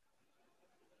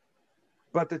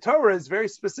 But the Torah is very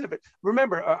specific.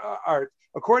 Remember, Art,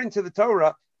 according to the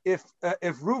Torah, if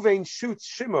Ruvain shoots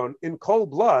Shimon in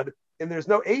cold blood and there's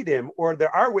no Eidim, or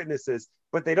there are witnesses,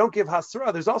 but they don't give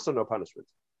Hasra, there's also no punishment.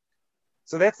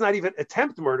 So that's not even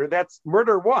attempt murder, that's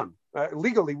murder 1.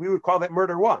 Legally, we would call that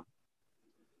murder 1.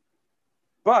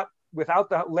 But without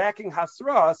the lacking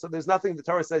Hasra, so there's nothing the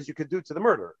Torah says you could do to the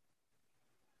murderer.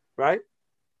 Right?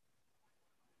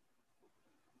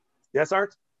 Yes,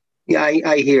 Art? Yeah,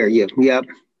 I hear you. Yep.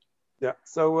 Yeah.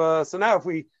 So now if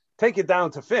we take it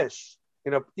down to fish,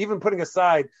 even putting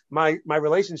aside my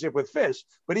relationship with fish,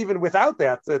 but even without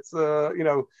that, it's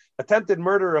attempted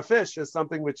murder of fish is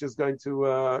something which is going to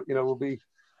will be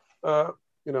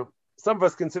some of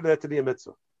us consider that to be a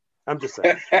mitzvah. I'm just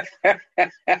saying.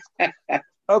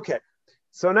 Okay.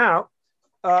 So now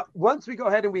once we go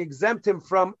ahead and we exempt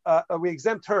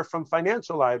her from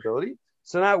financial liability.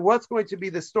 So now what's going to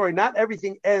be the story? Not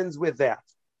everything ends with that,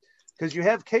 because you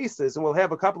have cases, and we'll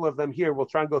have a couple of them here. We'll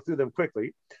try and go through them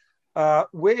quickly.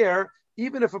 Where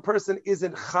even if a person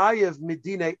isn't chayev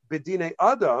b'dinei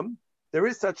adam, there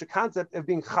is such a concept of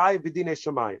being chayev b'dinei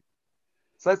shamayim.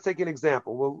 So let's take an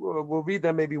example. We'll read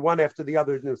them maybe one after the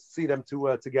other and see them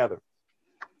together.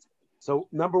 So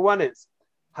number one is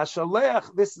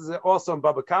Hashaleach. This is also in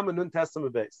Baba Kama Nun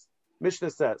Testament base.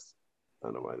 Mishnah says, I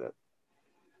don't know why that.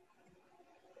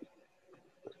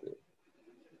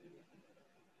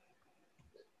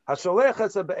 So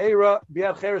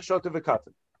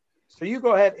you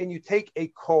go ahead and you take a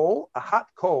coal, a hot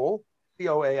coal,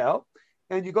 coal,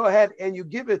 and you go ahead and you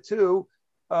give it to,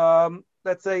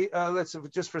 let's say, let's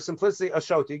just for simplicity, a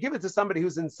shota. You give it to somebody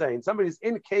who's insane, somebody who's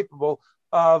incapable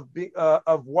of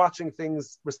watching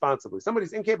things responsibly.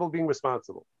 Somebody's incapable of being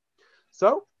responsible.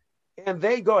 So, and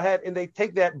they go ahead and they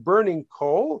take that burning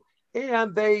coal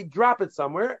and they drop it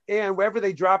somewhere, and wherever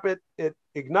they drop it, it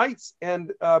ignites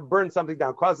and burns something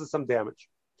down, causes some damage.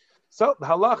 So the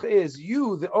halach is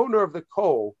you, the owner of the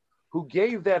coal, who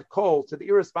gave that coal to the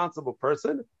irresponsible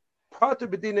person, so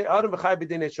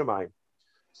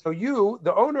you,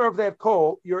 the owner of that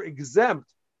coal, you're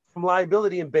exempt from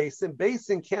liability in Basin.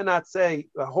 Basin cannot say,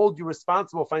 hold you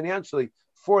responsible financially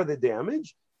for the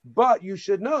damage, but you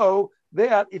should know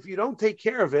that if you don't take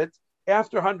care of it,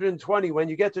 after 120, when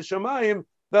you get to Shemayim,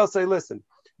 they'll say, listen,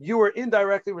 you were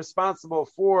indirectly responsible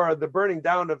for the burning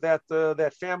down of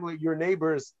that family, your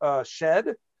neighbor's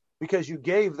shed, because you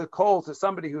gave the coal to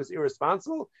somebody who was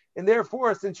irresponsible. And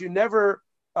therefore, since you never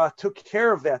took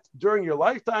care of that during your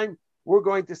lifetime, we're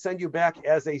going to send you back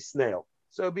as a snail.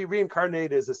 So it'll be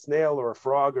reincarnated as a snail or a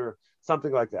frog or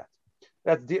something like that.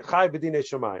 That's Chai B'dinei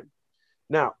Shemayim.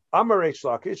 Now, Amar Reish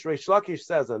Lakish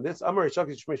says on this, Amar Reish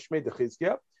Lakish Mishmei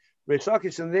Dechizkiah, Reish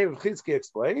Lakish in the name of Chizkiah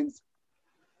explains,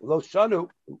 Lo shanu,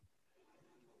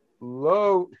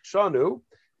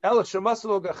 ela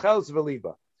shemaslo gachels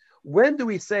v'liba. When do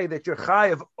we say that you're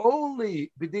chayav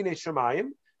only b'dinei shemayim,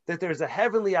 that there's a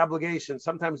heavenly obligation?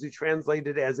 Sometimes we translate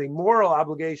it as a moral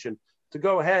obligation to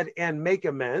go ahead and make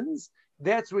amends.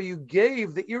 That's where you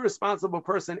gave the irresponsible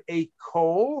person a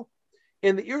coal,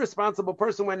 and the irresponsible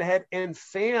person went ahead and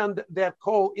fanned that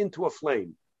coal into a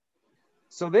flame.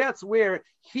 So that's where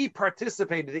he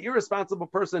participated. The irresponsible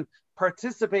person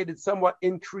participated somewhat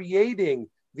in creating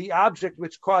the object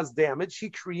which caused damage. He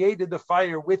created the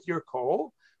fire with your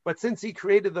coal, but since he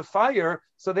created the fire,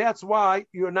 so that's why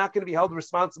you're not going to be held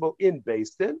responsible in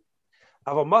Beis Din.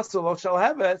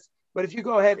 But if you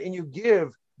go ahead and you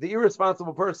give the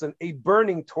irresponsible person a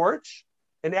burning torch,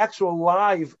 an actual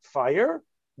live fire,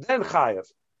 then chayav.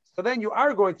 So then you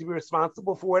are going to be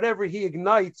responsible for whatever he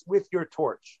ignites with your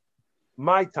torch.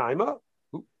 My timer,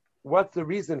 what's the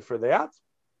reason for that?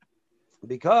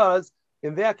 Because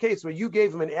in that case where you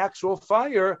gave him an actual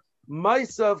fire,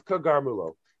 maisav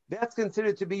kagarmulo, that's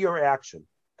considered to be your action,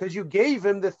 because you gave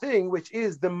him the thing which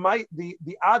is the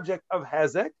object of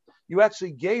hezek. You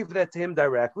actually gave that to him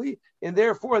directly, and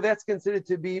therefore that's considered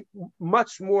to be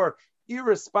much more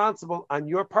irresponsible on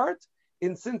your part.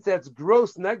 And since that's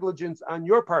gross negligence on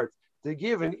your part to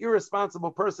give an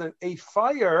irresponsible person a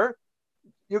fire,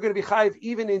 you're going to be chayiv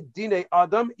even in Dinei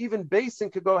Adam. Even Basin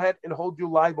could go ahead and hold you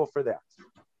liable for that.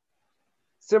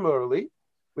 Similarly,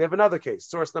 we have another case,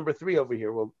 source number 3 over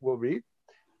here. We'll read.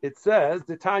 It says,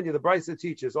 the Tanya, the Brisa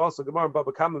teaches, also Gemara and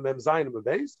Baba Kama Mem Zayin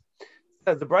Mebez.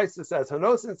 The Brisa says,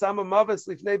 Hanosin Sama Mavis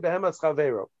Lifnei Behemas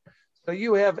Chavero. So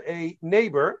you have a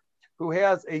neighbor who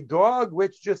has a dog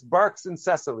which just barks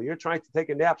incessantly. You're trying to take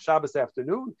a nap Shabbos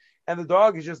afternoon, and the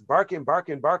dog is just barking.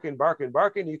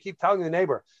 You keep telling the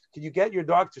neighbor, can you get your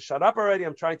dog to shut up already?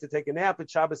 I'm trying to take a nap at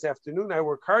Shabbos afternoon. I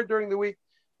work hard during the week.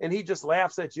 And he just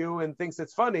laughs at you and thinks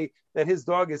it's funny that his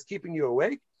dog is keeping you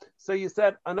awake. So you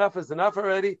said, enough is enough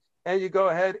already. And you go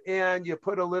ahead and you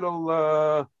put a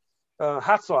little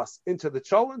hot sauce into the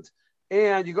cholent,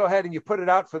 and you go ahead and you put it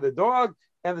out for the dog.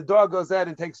 And the dog goes ahead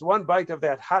and takes one bite of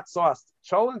that hot sauce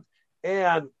cholent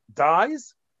and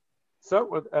dies.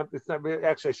 So it's not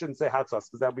actually, I shouldn't say hot sauce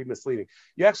because that would be misleading.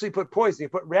 You actually put poison. You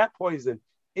put rat poison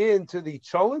into the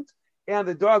cholent, and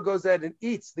the dog goes ahead and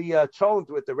eats the cholent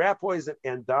with the rat poison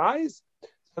and dies.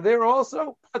 So they're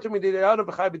also,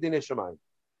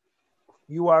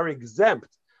 you are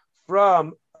exempt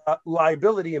from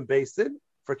liability in Basin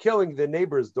for killing the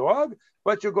neighbor's dog,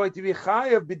 but you're going to be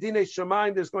chayav b'dinei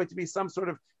shamayim. There's going to be some sort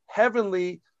of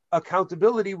heavenly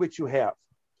accountability which you have.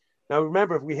 Now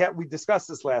remember, we discussed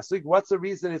this last week. What's the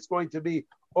reason it's going to be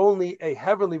only a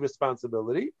heavenly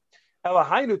responsibility?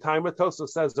 Elahainu timer, Toso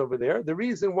says over there, the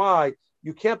reason why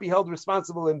you can't be held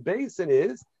responsible in Basin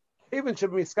is even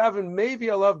shemiskaven maybe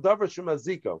alav davar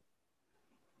shemaziko,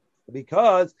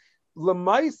 because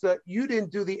lemaisa you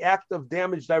didn't do the act of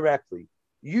damage directly.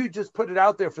 You just put it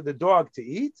out there for the dog to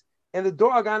eat, and the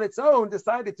dog on its own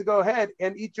decided to go ahead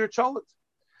and eat your cholent.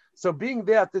 So being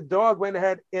that the dog went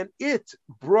ahead and it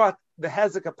brought the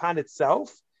hezek upon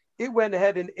itself, it went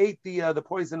ahead and ate the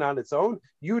poison on its own.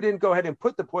 You didn't go ahead and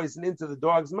put the poison into the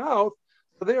dog's mouth.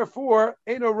 So therefore,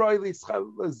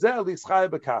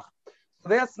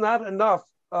 that's not enough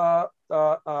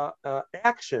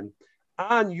action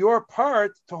on your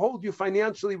part to hold you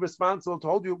financially responsible, to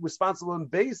hold you responsible in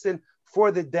basin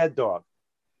for the dead dog.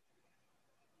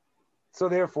 So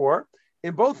therefore,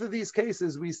 in both of these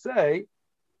cases, we say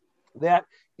that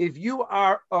if you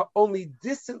are only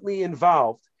distantly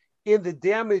involved in the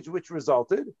damage which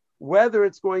resulted, whether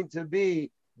it's going to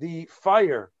be the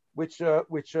fire which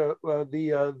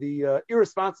the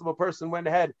irresponsible person went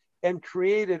ahead and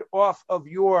created off of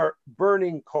your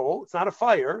burning coal, it's not a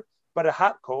fire, but a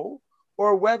hot coal,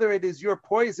 or whether it is your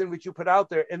poison which you put out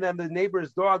there and then the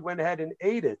neighbor's dog went ahead and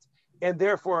ate it and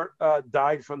therefore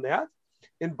died from that.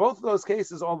 In both of those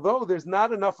cases, although there's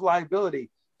not enough liability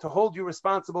to hold you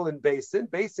responsible in basin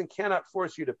cannot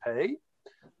force you to pay.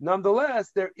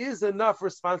 Nonetheless, there is enough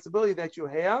responsibility that you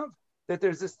have that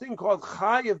there's this thing called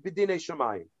chayav b'dinei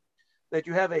shamayim, that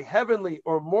you have a heavenly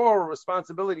or moral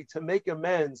responsibility to make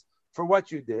amends for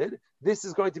what you did. This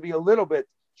is going to be a little bit,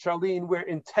 Charlene, where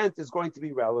intent is going to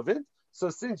be relevant. So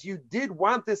since you did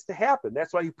want this to happen,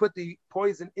 that's why you put the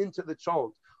poison into the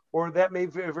cholent, or that may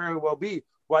very, very well be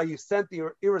why you sent the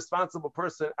irresponsible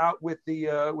person out with the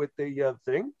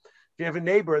thing. If you have a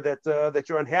neighbor that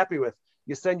you're unhappy with,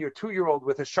 you send your 2-year-old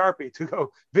with a Sharpie to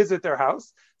go visit their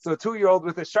house. So a 2-year-old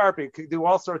with a Sharpie could do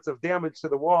all sorts of damage to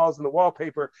the walls and the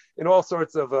wallpaper and all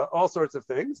sorts of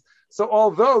things. So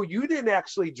although you didn't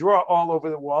actually draw all over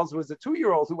the walls, it was a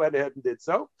 2-year-old who went ahead and did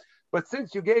so. But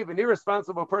since you gave an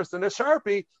irresponsible person a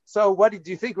Sharpie, so what did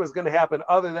you think was going to happen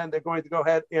other than they're going to go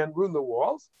ahead and ruin the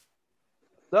walls?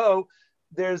 So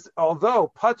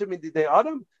although Pater Midinei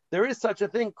Adam, there is such a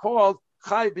thing called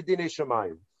Chai B'dinei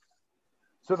Shamayim.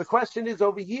 So the question is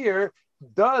over here,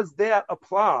 does that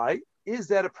apply? Is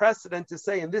that a precedent to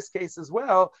say in this case as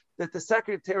well that the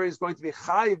secretary is going to be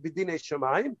Chai B'dinei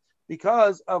Shamayim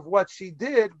because of what she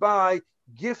did by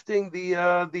gifting the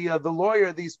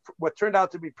lawyer these what turned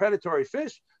out to be predatory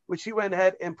fish, which he went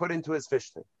ahead and put into his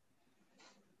fish thing?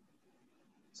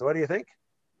 So what do you think?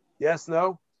 Yes,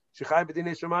 no? Chai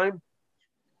B'dinei Shamayim?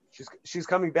 She's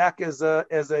coming back as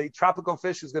a tropical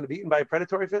fish who's going to be eaten by a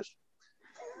predatory fish?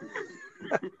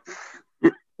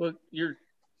 Well, you're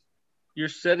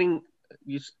setting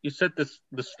you set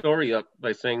the story up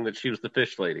by saying that she was the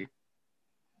fish lady.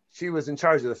 She was in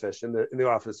charge of the fish in the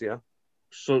office, yeah.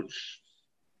 So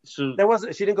that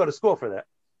wasn't. She didn't go to school for that.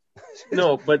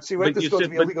 No, but she went to school to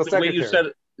be a legal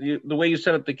secretary. The way you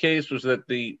set up the case was that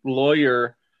the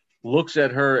lawyer looks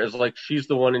at her as like she's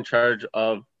the one in charge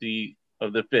of the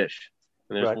fish.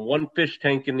 And there's one fish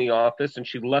tank in the office, and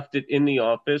she left it in the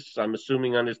office, I'm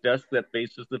assuming on his desk, that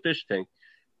faces the fish tank.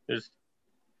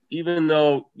 Even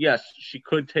though, yes, she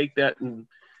could take that and,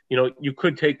 you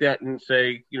could take that and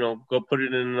say, go put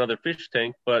it in another fish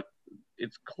tank, but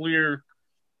it's clear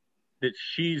that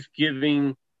she's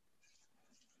giving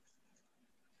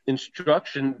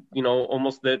instruction,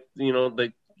 almost that,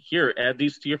 like, here, add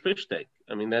these to your fish tank.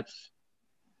 I mean,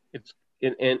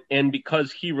 and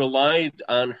because he relied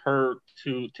on her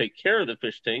to take care of the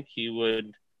fish tank,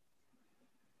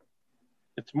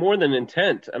 it's more than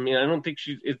intent. I mean, I don't think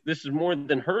this is more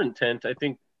than her intent. I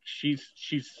think she's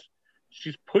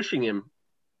pushing him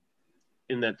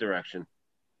in that direction.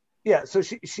 Yeah, so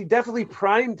she definitely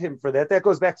primed him for that. That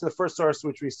goes back to the first source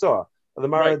which we saw, the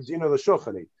Maradino the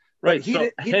Shulchani. Right.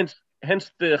 Hence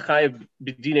the Chayav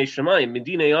B'dinei Shamayim,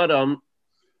 B'dinei Adam.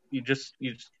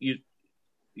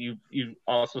 You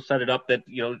also set it up that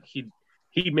he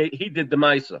did the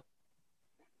Maisa.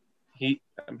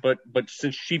 But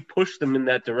since she pushed them in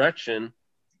that direction.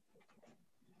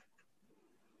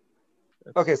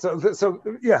 Okay, so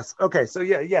yes, okay, so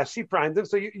yeah, she primed them.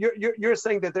 So you're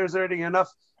saying that there's already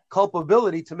enough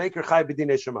culpability to make her Chai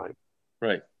B'dinei Shamayim.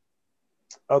 Right.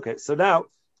 Okay, so now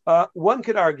one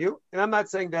could argue, and I'm not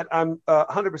saying that I'm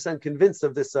 100% convinced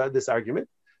of this argument.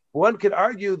 One could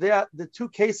argue that the two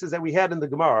cases that we had in the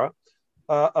Gemara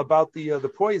about the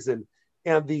poison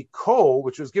and the coal,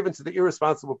 which was given to the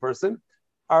irresponsible person,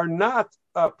 are not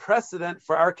a precedent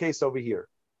for our case over here.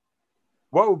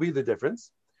 What will be the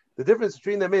difference? The difference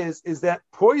between them is that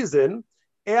poison,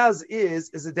 as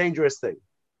is a dangerous thing.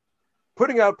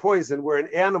 Putting out poison where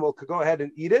an animal could go ahead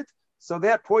and eat it, so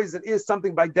that poison is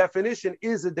something by definition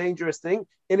is a dangerous thing,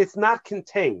 and it's not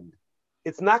contained.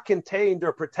 It's not contained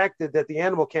or protected that the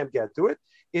animal can't get to it.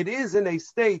 It is in a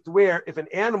state where if an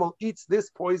animal eats this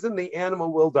poison, the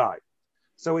animal will die.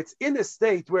 So it's in a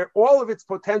state where all of its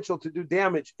potential to do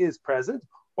damage is present.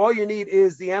 All you need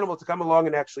is the animal to come along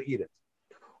and actually eat it.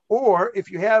 Or if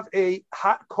you have a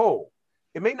hot coal,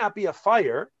 it may not be a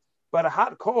fire, but a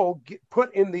hot coal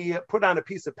put on a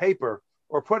piece of paper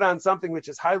or put on something which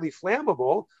is highly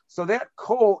flammable. So that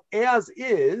coal as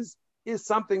is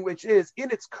something which is in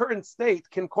its current state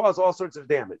can cause all sorts of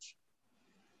damage.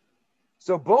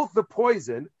 So both the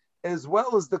poison as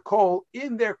well as the coal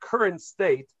in their current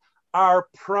state are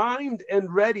primed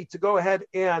and ready to go ahead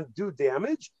and do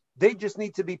damage. They just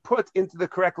need to be put into the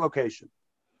correct location.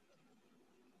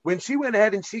 When she went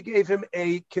ahead and she gave him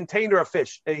a container of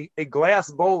fish, a glass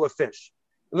bowl of fish.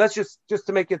 And let's just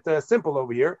to make it simple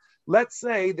over here, let's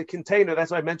say the container,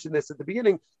 that's why I mentioned this at the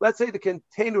beginning, let's say the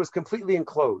container was completely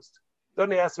enclosed.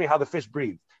 Don't ask me how the fish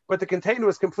breathed, but the container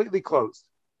was completely closed.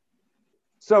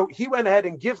 So he went ahead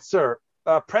and gifts her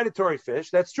predatory fish.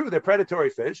 That's true, they're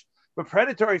predatory fish, but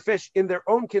predatory fish in their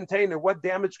own container, what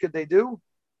damage could they do?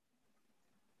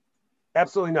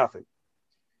 Absolutely nothing.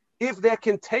 If that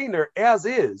container, as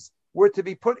is, were to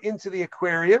be put into the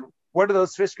aquarium, what are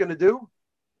those fish going to do?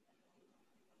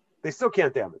 They still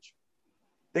can't damage.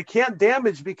 They can't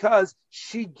damage because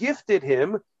she gifted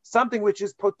him something which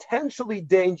is potentially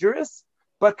dangerous,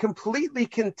 but completely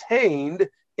contained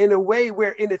in a way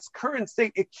where in its current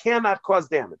state, it cannot cause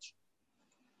damage.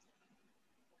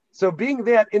 So being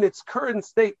that in its current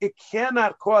state, it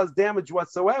cannot cause damage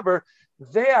whatsoever,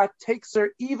 that takes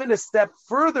her even a step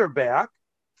further back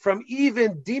from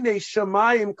even Dine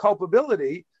Shamayim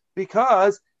culpability,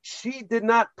 because she did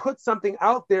not put something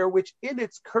out there which in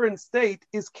its current state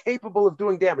is capable of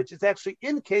doing damage. It's actually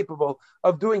incapable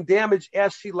of doing damage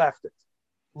as she left it.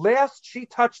 Last she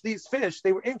touched these fish,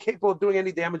 they were incapable of doing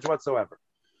any damage whatsoever.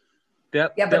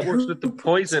 That works with the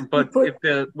poison, but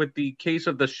with the case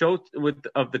of the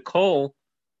of the coal,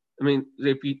 I mean,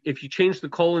 if you change the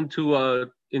coal into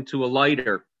a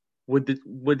lighter, would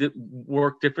it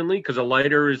work differently? Because a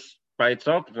lighter is by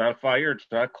itself, it's not a fire, it's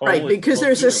not coal. Right, because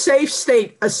there's a safe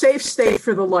state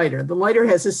for the lighter. The lighter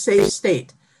has a safe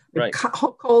state. Right.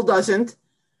 Coal doesn't.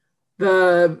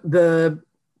 The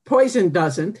poison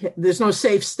doesn't. There's no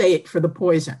safe state for the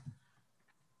poison.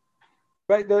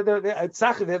 Right,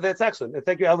 that's excellent.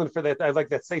 Thank you, Ellen, for that. I like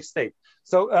that safe state.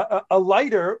 So a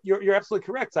lighter, you're absolutely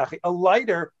correct, Zachi. A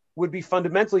lighter would be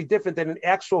fundamentally different than an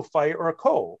actual fire or a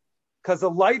coal, because a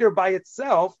lighter by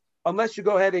itself, unless you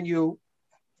go ahead and you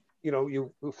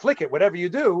flick it, whatever you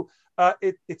do,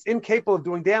 it's incapable of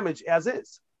doing damage as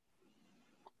is.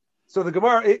 So the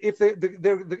Gemara, if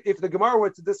the Gemara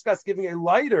were to discuss giving a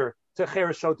lighter to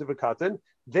Cheres Shota V'Katan,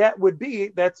 that would be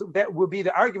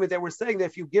the argument that we're saying that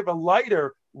if you give a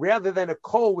lighter rather than a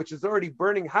coal which is already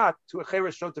burning hot to a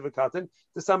Cheres Shota V'Katan,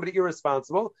 to somebody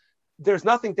irresponsible, there's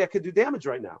nothing that could do damage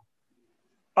right now,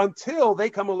 until they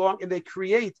come along and they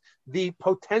create the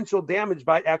potential damage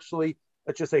by actually,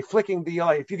 let's just say, flicking the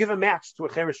light. If you give a match to a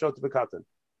Cheres Shota V'Katan,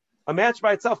 a match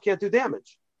by itself can't do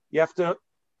damage. You have to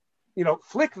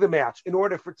flick the match in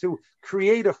order to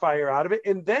create a fire out of it,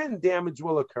 and then damage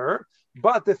will occur.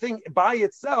 But the thing by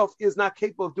itself is not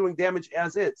capable of doing damage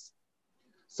as is.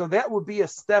 So that would be a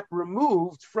step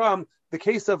removed from the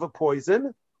case of a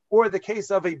poison or the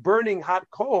case of a burning hot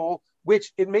coal,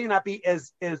 which it may not be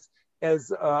it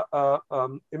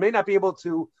may not be able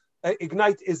to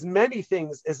ignite as many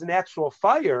things as an actual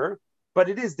fire, but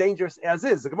it is dangerous as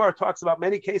is. The Gemara talks about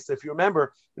many cases. If you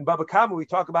remember in Baba Kama, we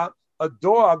talk about a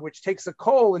dog which takes a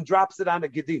coal and drops it on a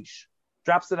gedish,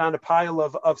 drops it on a pile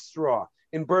of straw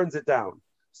and burns it down.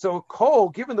 So coal,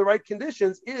 given the right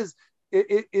conditions, is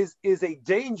a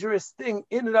dangerous thing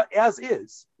in and as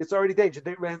is. It's already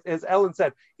dangerous. As Ellen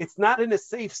said, it's not in a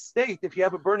safe state if you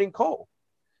have a burning coal.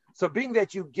 So being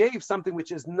that you gave something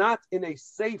which is not in a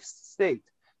safe state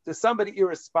to somebody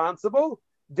irresponsible,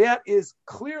 that is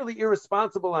clearly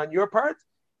irresponsible on your part,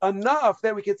 enough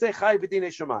that we could say Chai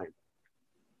B'dinei Shamayim.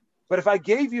 But if I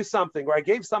gave you something, or I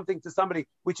gave something to somebody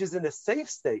which is in a safe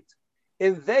state,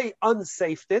 and they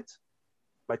unsafed it,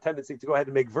 my tendency to go ahead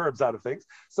and make verbs out of things.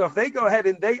 So if they go ahead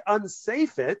and they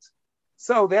unsafe it,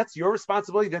 so that's your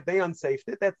responsibility that they unsafed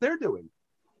it, that's their doing.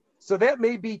 So that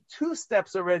may be 2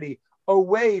 steps already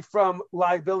away from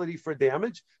liability for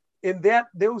damage. And that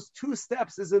those 2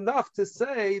 steps is enough to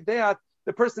say that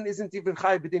the person isn't even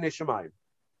Chai B'dinei Shamayim.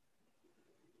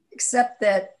 Except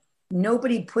that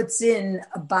nobody puts in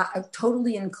a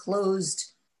totally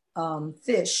enclosed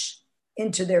fish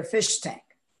into their fish tank.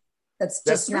 That's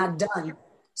just not done.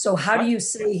 So how do you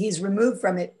say he's removed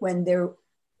from it when you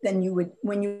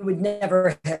would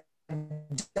never have done?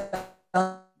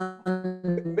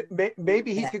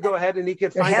 Maybe he could go ahead and he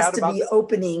could find out about. There has to be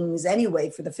openings anyway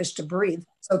for the fish to breathe.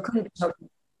 So couldn't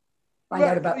find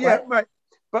out about what? Right.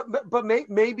 But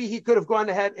maybe he could have gone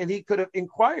ahead and he could have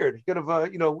inquired. He could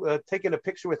have taken a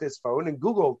picture with his phone and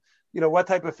Googled what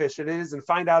type of fish it is and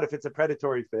find out if it's a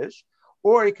predatory fish.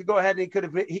 Or he could go ahead and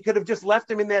he could have just left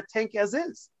him in that tank as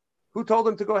is. Who told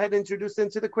him to go ahead and introduce him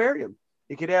to the aquarium?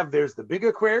 He could have, there's the big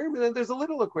aquarium and then there's a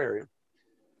little aquarium.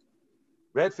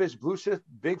 red fish, blue fish,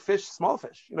 big fish, small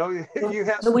fish. You know,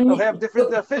 You'll have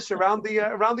different fish around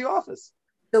the office.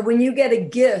 So when you get a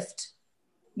gift,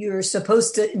 you're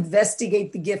supposed to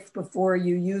investigate the gift before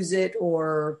you use it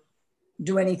or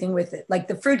do anything with it. Like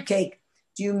the fruitcake,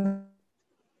 do you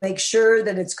make sure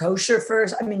that it's kosher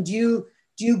first? I mean, do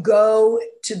you go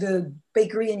to the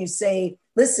bakery and you say,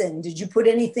 listen, did you put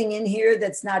anything in here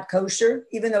that's not kosher,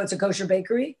 even though it's a kosher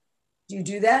bakery? Do you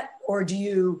do that? Or do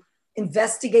you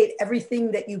investigate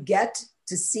everything that you get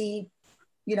to see,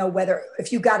 you know, whether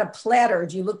if you got a platter,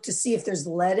 do you look to see if there's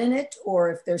lead in it or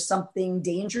if there's something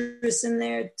dangerous in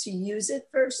there to use it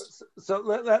first? So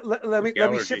let me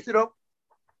shift it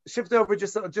over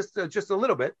just a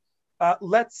little bit.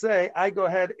 Let's say I go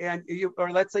ahead and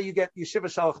let's say you get yeshiva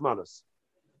shalach manos.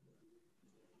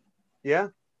 Yeah.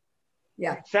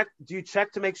 Yeah. Do you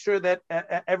check to make sure that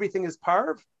everything is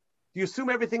parv? Do you assume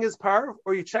everything is parv,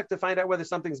 or you check to find out whether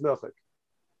something's milchik?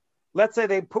 Let's say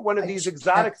they put one of these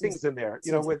exotic things in there,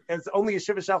 you know, as only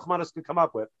yeshiva shalach manos could come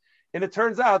up with, and it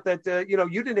turns out that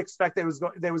you didn't expect there was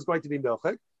going to be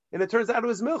milchik, and it turns out it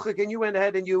was milchik, and you went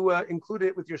ahead and you included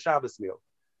it with your Shabbos meal.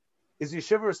 Is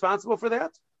yeshiva responsible for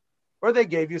that, or they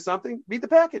gave you something? Read the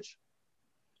package.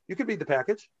 You could read the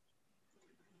package.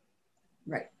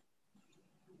 Right.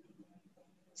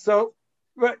 So,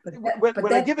 when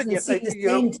I give it,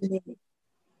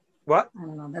 what? I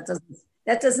don't know.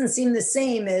 That doesn't seem the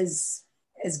same as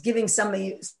giving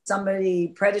somebody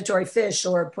predatory fish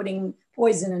or putting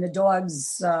poison in a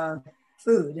dog's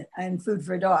food and food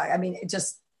for a dog. I mean, it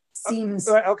just seems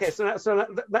okay. So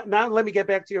now let me get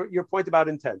back to your point about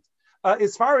intent.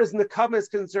 As far as Nekama is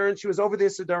concerned, she was over the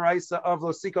Daraisa of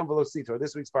Losikon Velositor,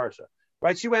 this week's parsha,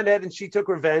 right? She went ahead and she took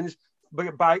revenge for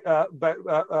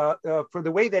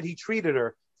the way that he treated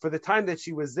her for the time that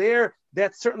she was there.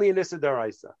 That's certainly an Issa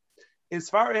Daraisa. As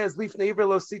far as Lifnei Iver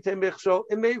Lo Sitei Michshol,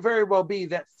 it may very well be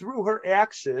that through her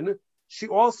action, she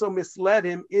also misled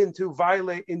him into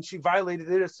she violated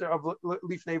the Issa of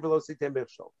Lifnei Iver Lo Sitei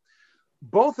Michshol.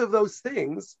 Both of those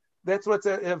things, that's what's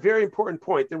a very important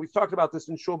point. And we've talked about this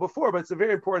in Shul before, but it's a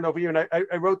very important over here. And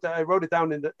I wrote it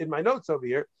down in my notes over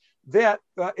here, that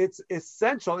it's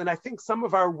essential. And I think some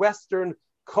of our Western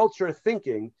culture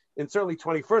thinking, and certainly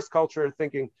 21st culture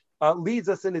thinking, leads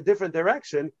us in a different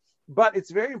direction. But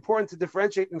it's very important to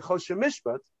differentiate in Choshen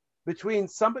Mishpat between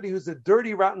somebody who's a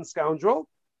dirty, rotten scoundrel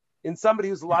and somebody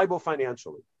who's liable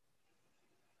financially.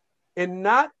 And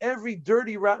not every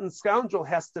dirty, rotten scoundrel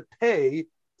has to pay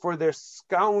for their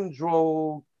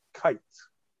scoundrel kite,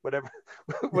 whatever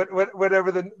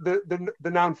the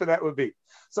noun for that would be.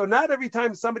 So not every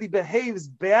time somebody behaves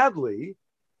badly,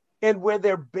 and where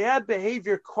their bad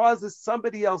behavior causes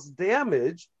somebody else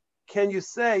damage, can you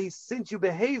say, since you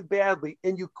behave badly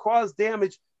and you cause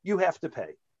damage, you have to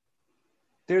pay?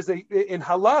 In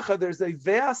halacha, there's a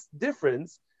vast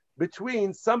difference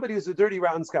between somebody who's a dirty,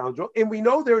 rotten scoundrel, and we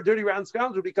know they're a dirty, rotten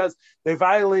scoundrel because they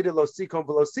violated lo sikon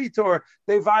v'lo sitor,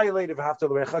 they violated v'hafta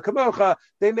l'recha kamocha,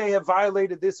 they may have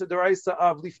violated this deraisa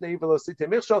of lifnei v'lo sitei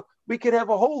michshol. We could have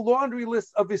a whole laundry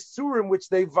list of isurim which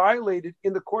they violated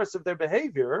in the course of their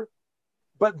behavior,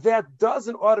 but that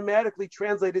doesn't automatically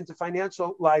translate into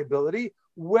financial liability,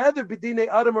 whether b'dinei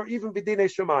adam or even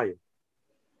b'dinei shemayim.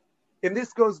 And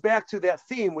this goes back to that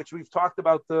theme which we've talked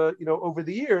about over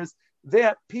the years,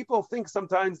 that people think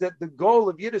sometimes that the goal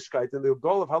of Yiddishkeit and the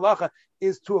goal of halacha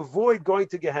is to avoid going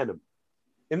to Gehenna.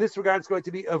 In this regard, it's going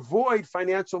to be avoid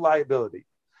financial liability.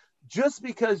 Just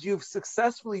because you've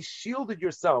successfully shielded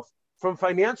yourself from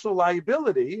financial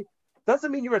liability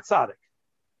doesn't mean you're a tzaddik.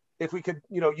 If we could,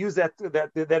 use that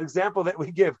example that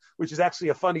we give, which is actually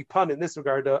a funny pun in this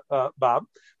regard, Bob.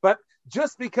 But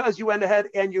just because you went ahead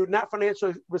and you're not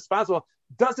financially responsible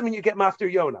doesn't mean you get Mafter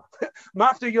Yonah.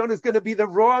 Mafter Yonah is going to be the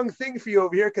wrong thing for you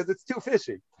over here because it's too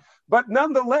fishy. But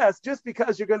nonetheless, just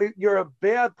because you're a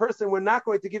bad person, we're not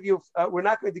going to give you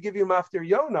Mafter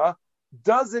Yonah,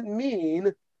 doesn't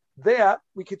mean that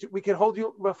we can hold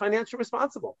you financially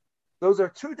responsible. Those are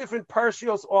two different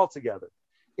parshios altogether.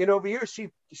 And over here,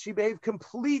 she behaved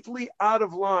completely out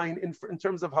of line in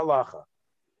terms of halacha.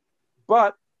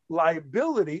 But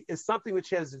liability is something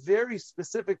which has very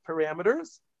specific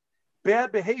parameters.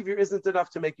 Bad behavior isn't enough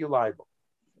to make you liable.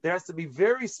 There has to be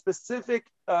very specific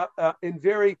and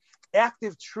very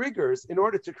active triggers in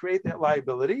order to create that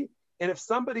liability. And if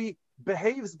somebody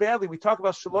behaves badly, we talk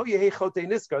about shelo yehei chotei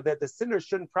niskar, that the sinner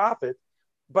shouldn't profit.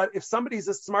 But if somebody's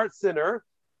a smart sinner,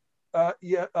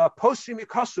 poshim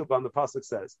yikashub, the pasuk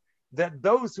says, that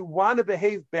those who want to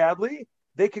behave badly,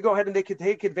 they could go ahead and they could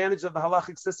take advantage of the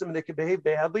halachic system and they could behave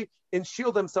badly and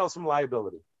shield themselves from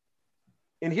liability.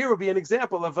 And here would be an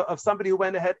example of somebody who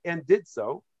went ahead and did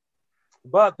so.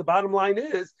 But the bottom line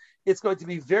is, it's going to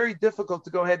be very difficult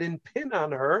to go ahead and pin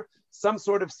on her some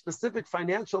sort of specific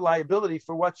financial liability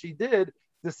for what she did,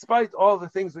 despite all the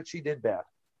things that she did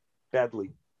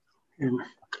badly. Yeah,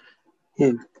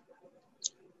 you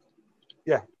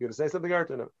going to say something, Art,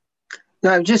 or no? No,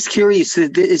 I'm just curious.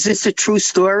 Is this a true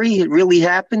story? It really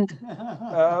happened?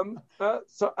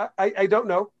 So I don't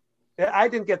know. I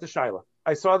didn't get the Shaila.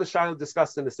 I saw the Shaila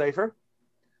discussed in the Sefer.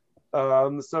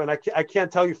 And I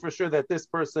can't tell you for sure that this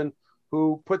person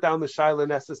who put down the Shaila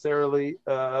necessarily,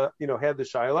 had the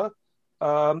Shaila.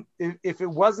 If it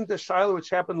wasn't the Shaila which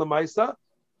happened Lamaisa,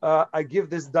 I give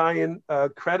this Dayan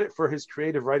credit for his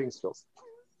creative writing skills.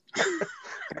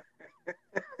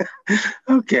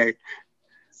 Okay.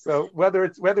 So whether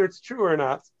it's true or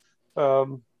not, I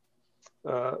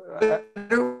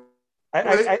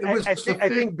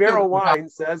think Barrel Wine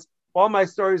says all my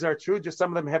stories are true, just some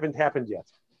of them haven't happened yet.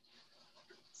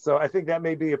 So I think that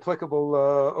may be applicable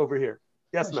over here.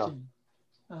 Yes, Mel.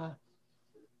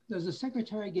 Does the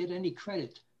secretary get any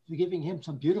credit for giving him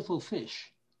some beautiful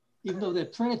fish, even though they're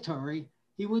predatory?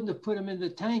 He wouldn't have put them in the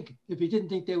tank if he didn't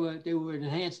think they would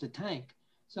enhance the tank.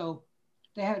 So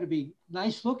they had to be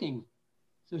nice looking.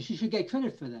 So she should get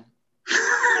credit for that.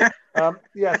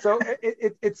 So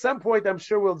at some point, I'm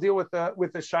sure we'll deal with the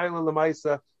Shaila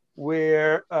Lamaisa,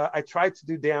 where I tried to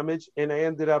do damage and I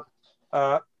ended up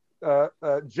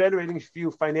generating a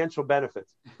few financial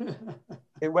benefits.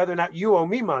 And whether or not you owe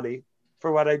me money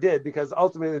for what I did, because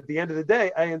ultimately at the end of the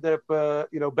day, I ended up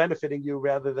benefiting you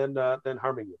rather than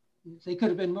harming you. They could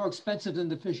have been more expensive than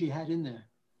the fish he had in there.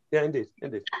 Yeah, indeed.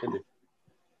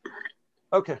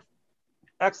 Okay,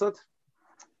 excellent.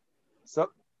 So,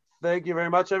 thank you very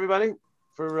much, everybody,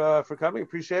 for coming.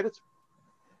 Appreciate it.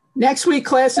 Next week,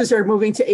 classes are moving to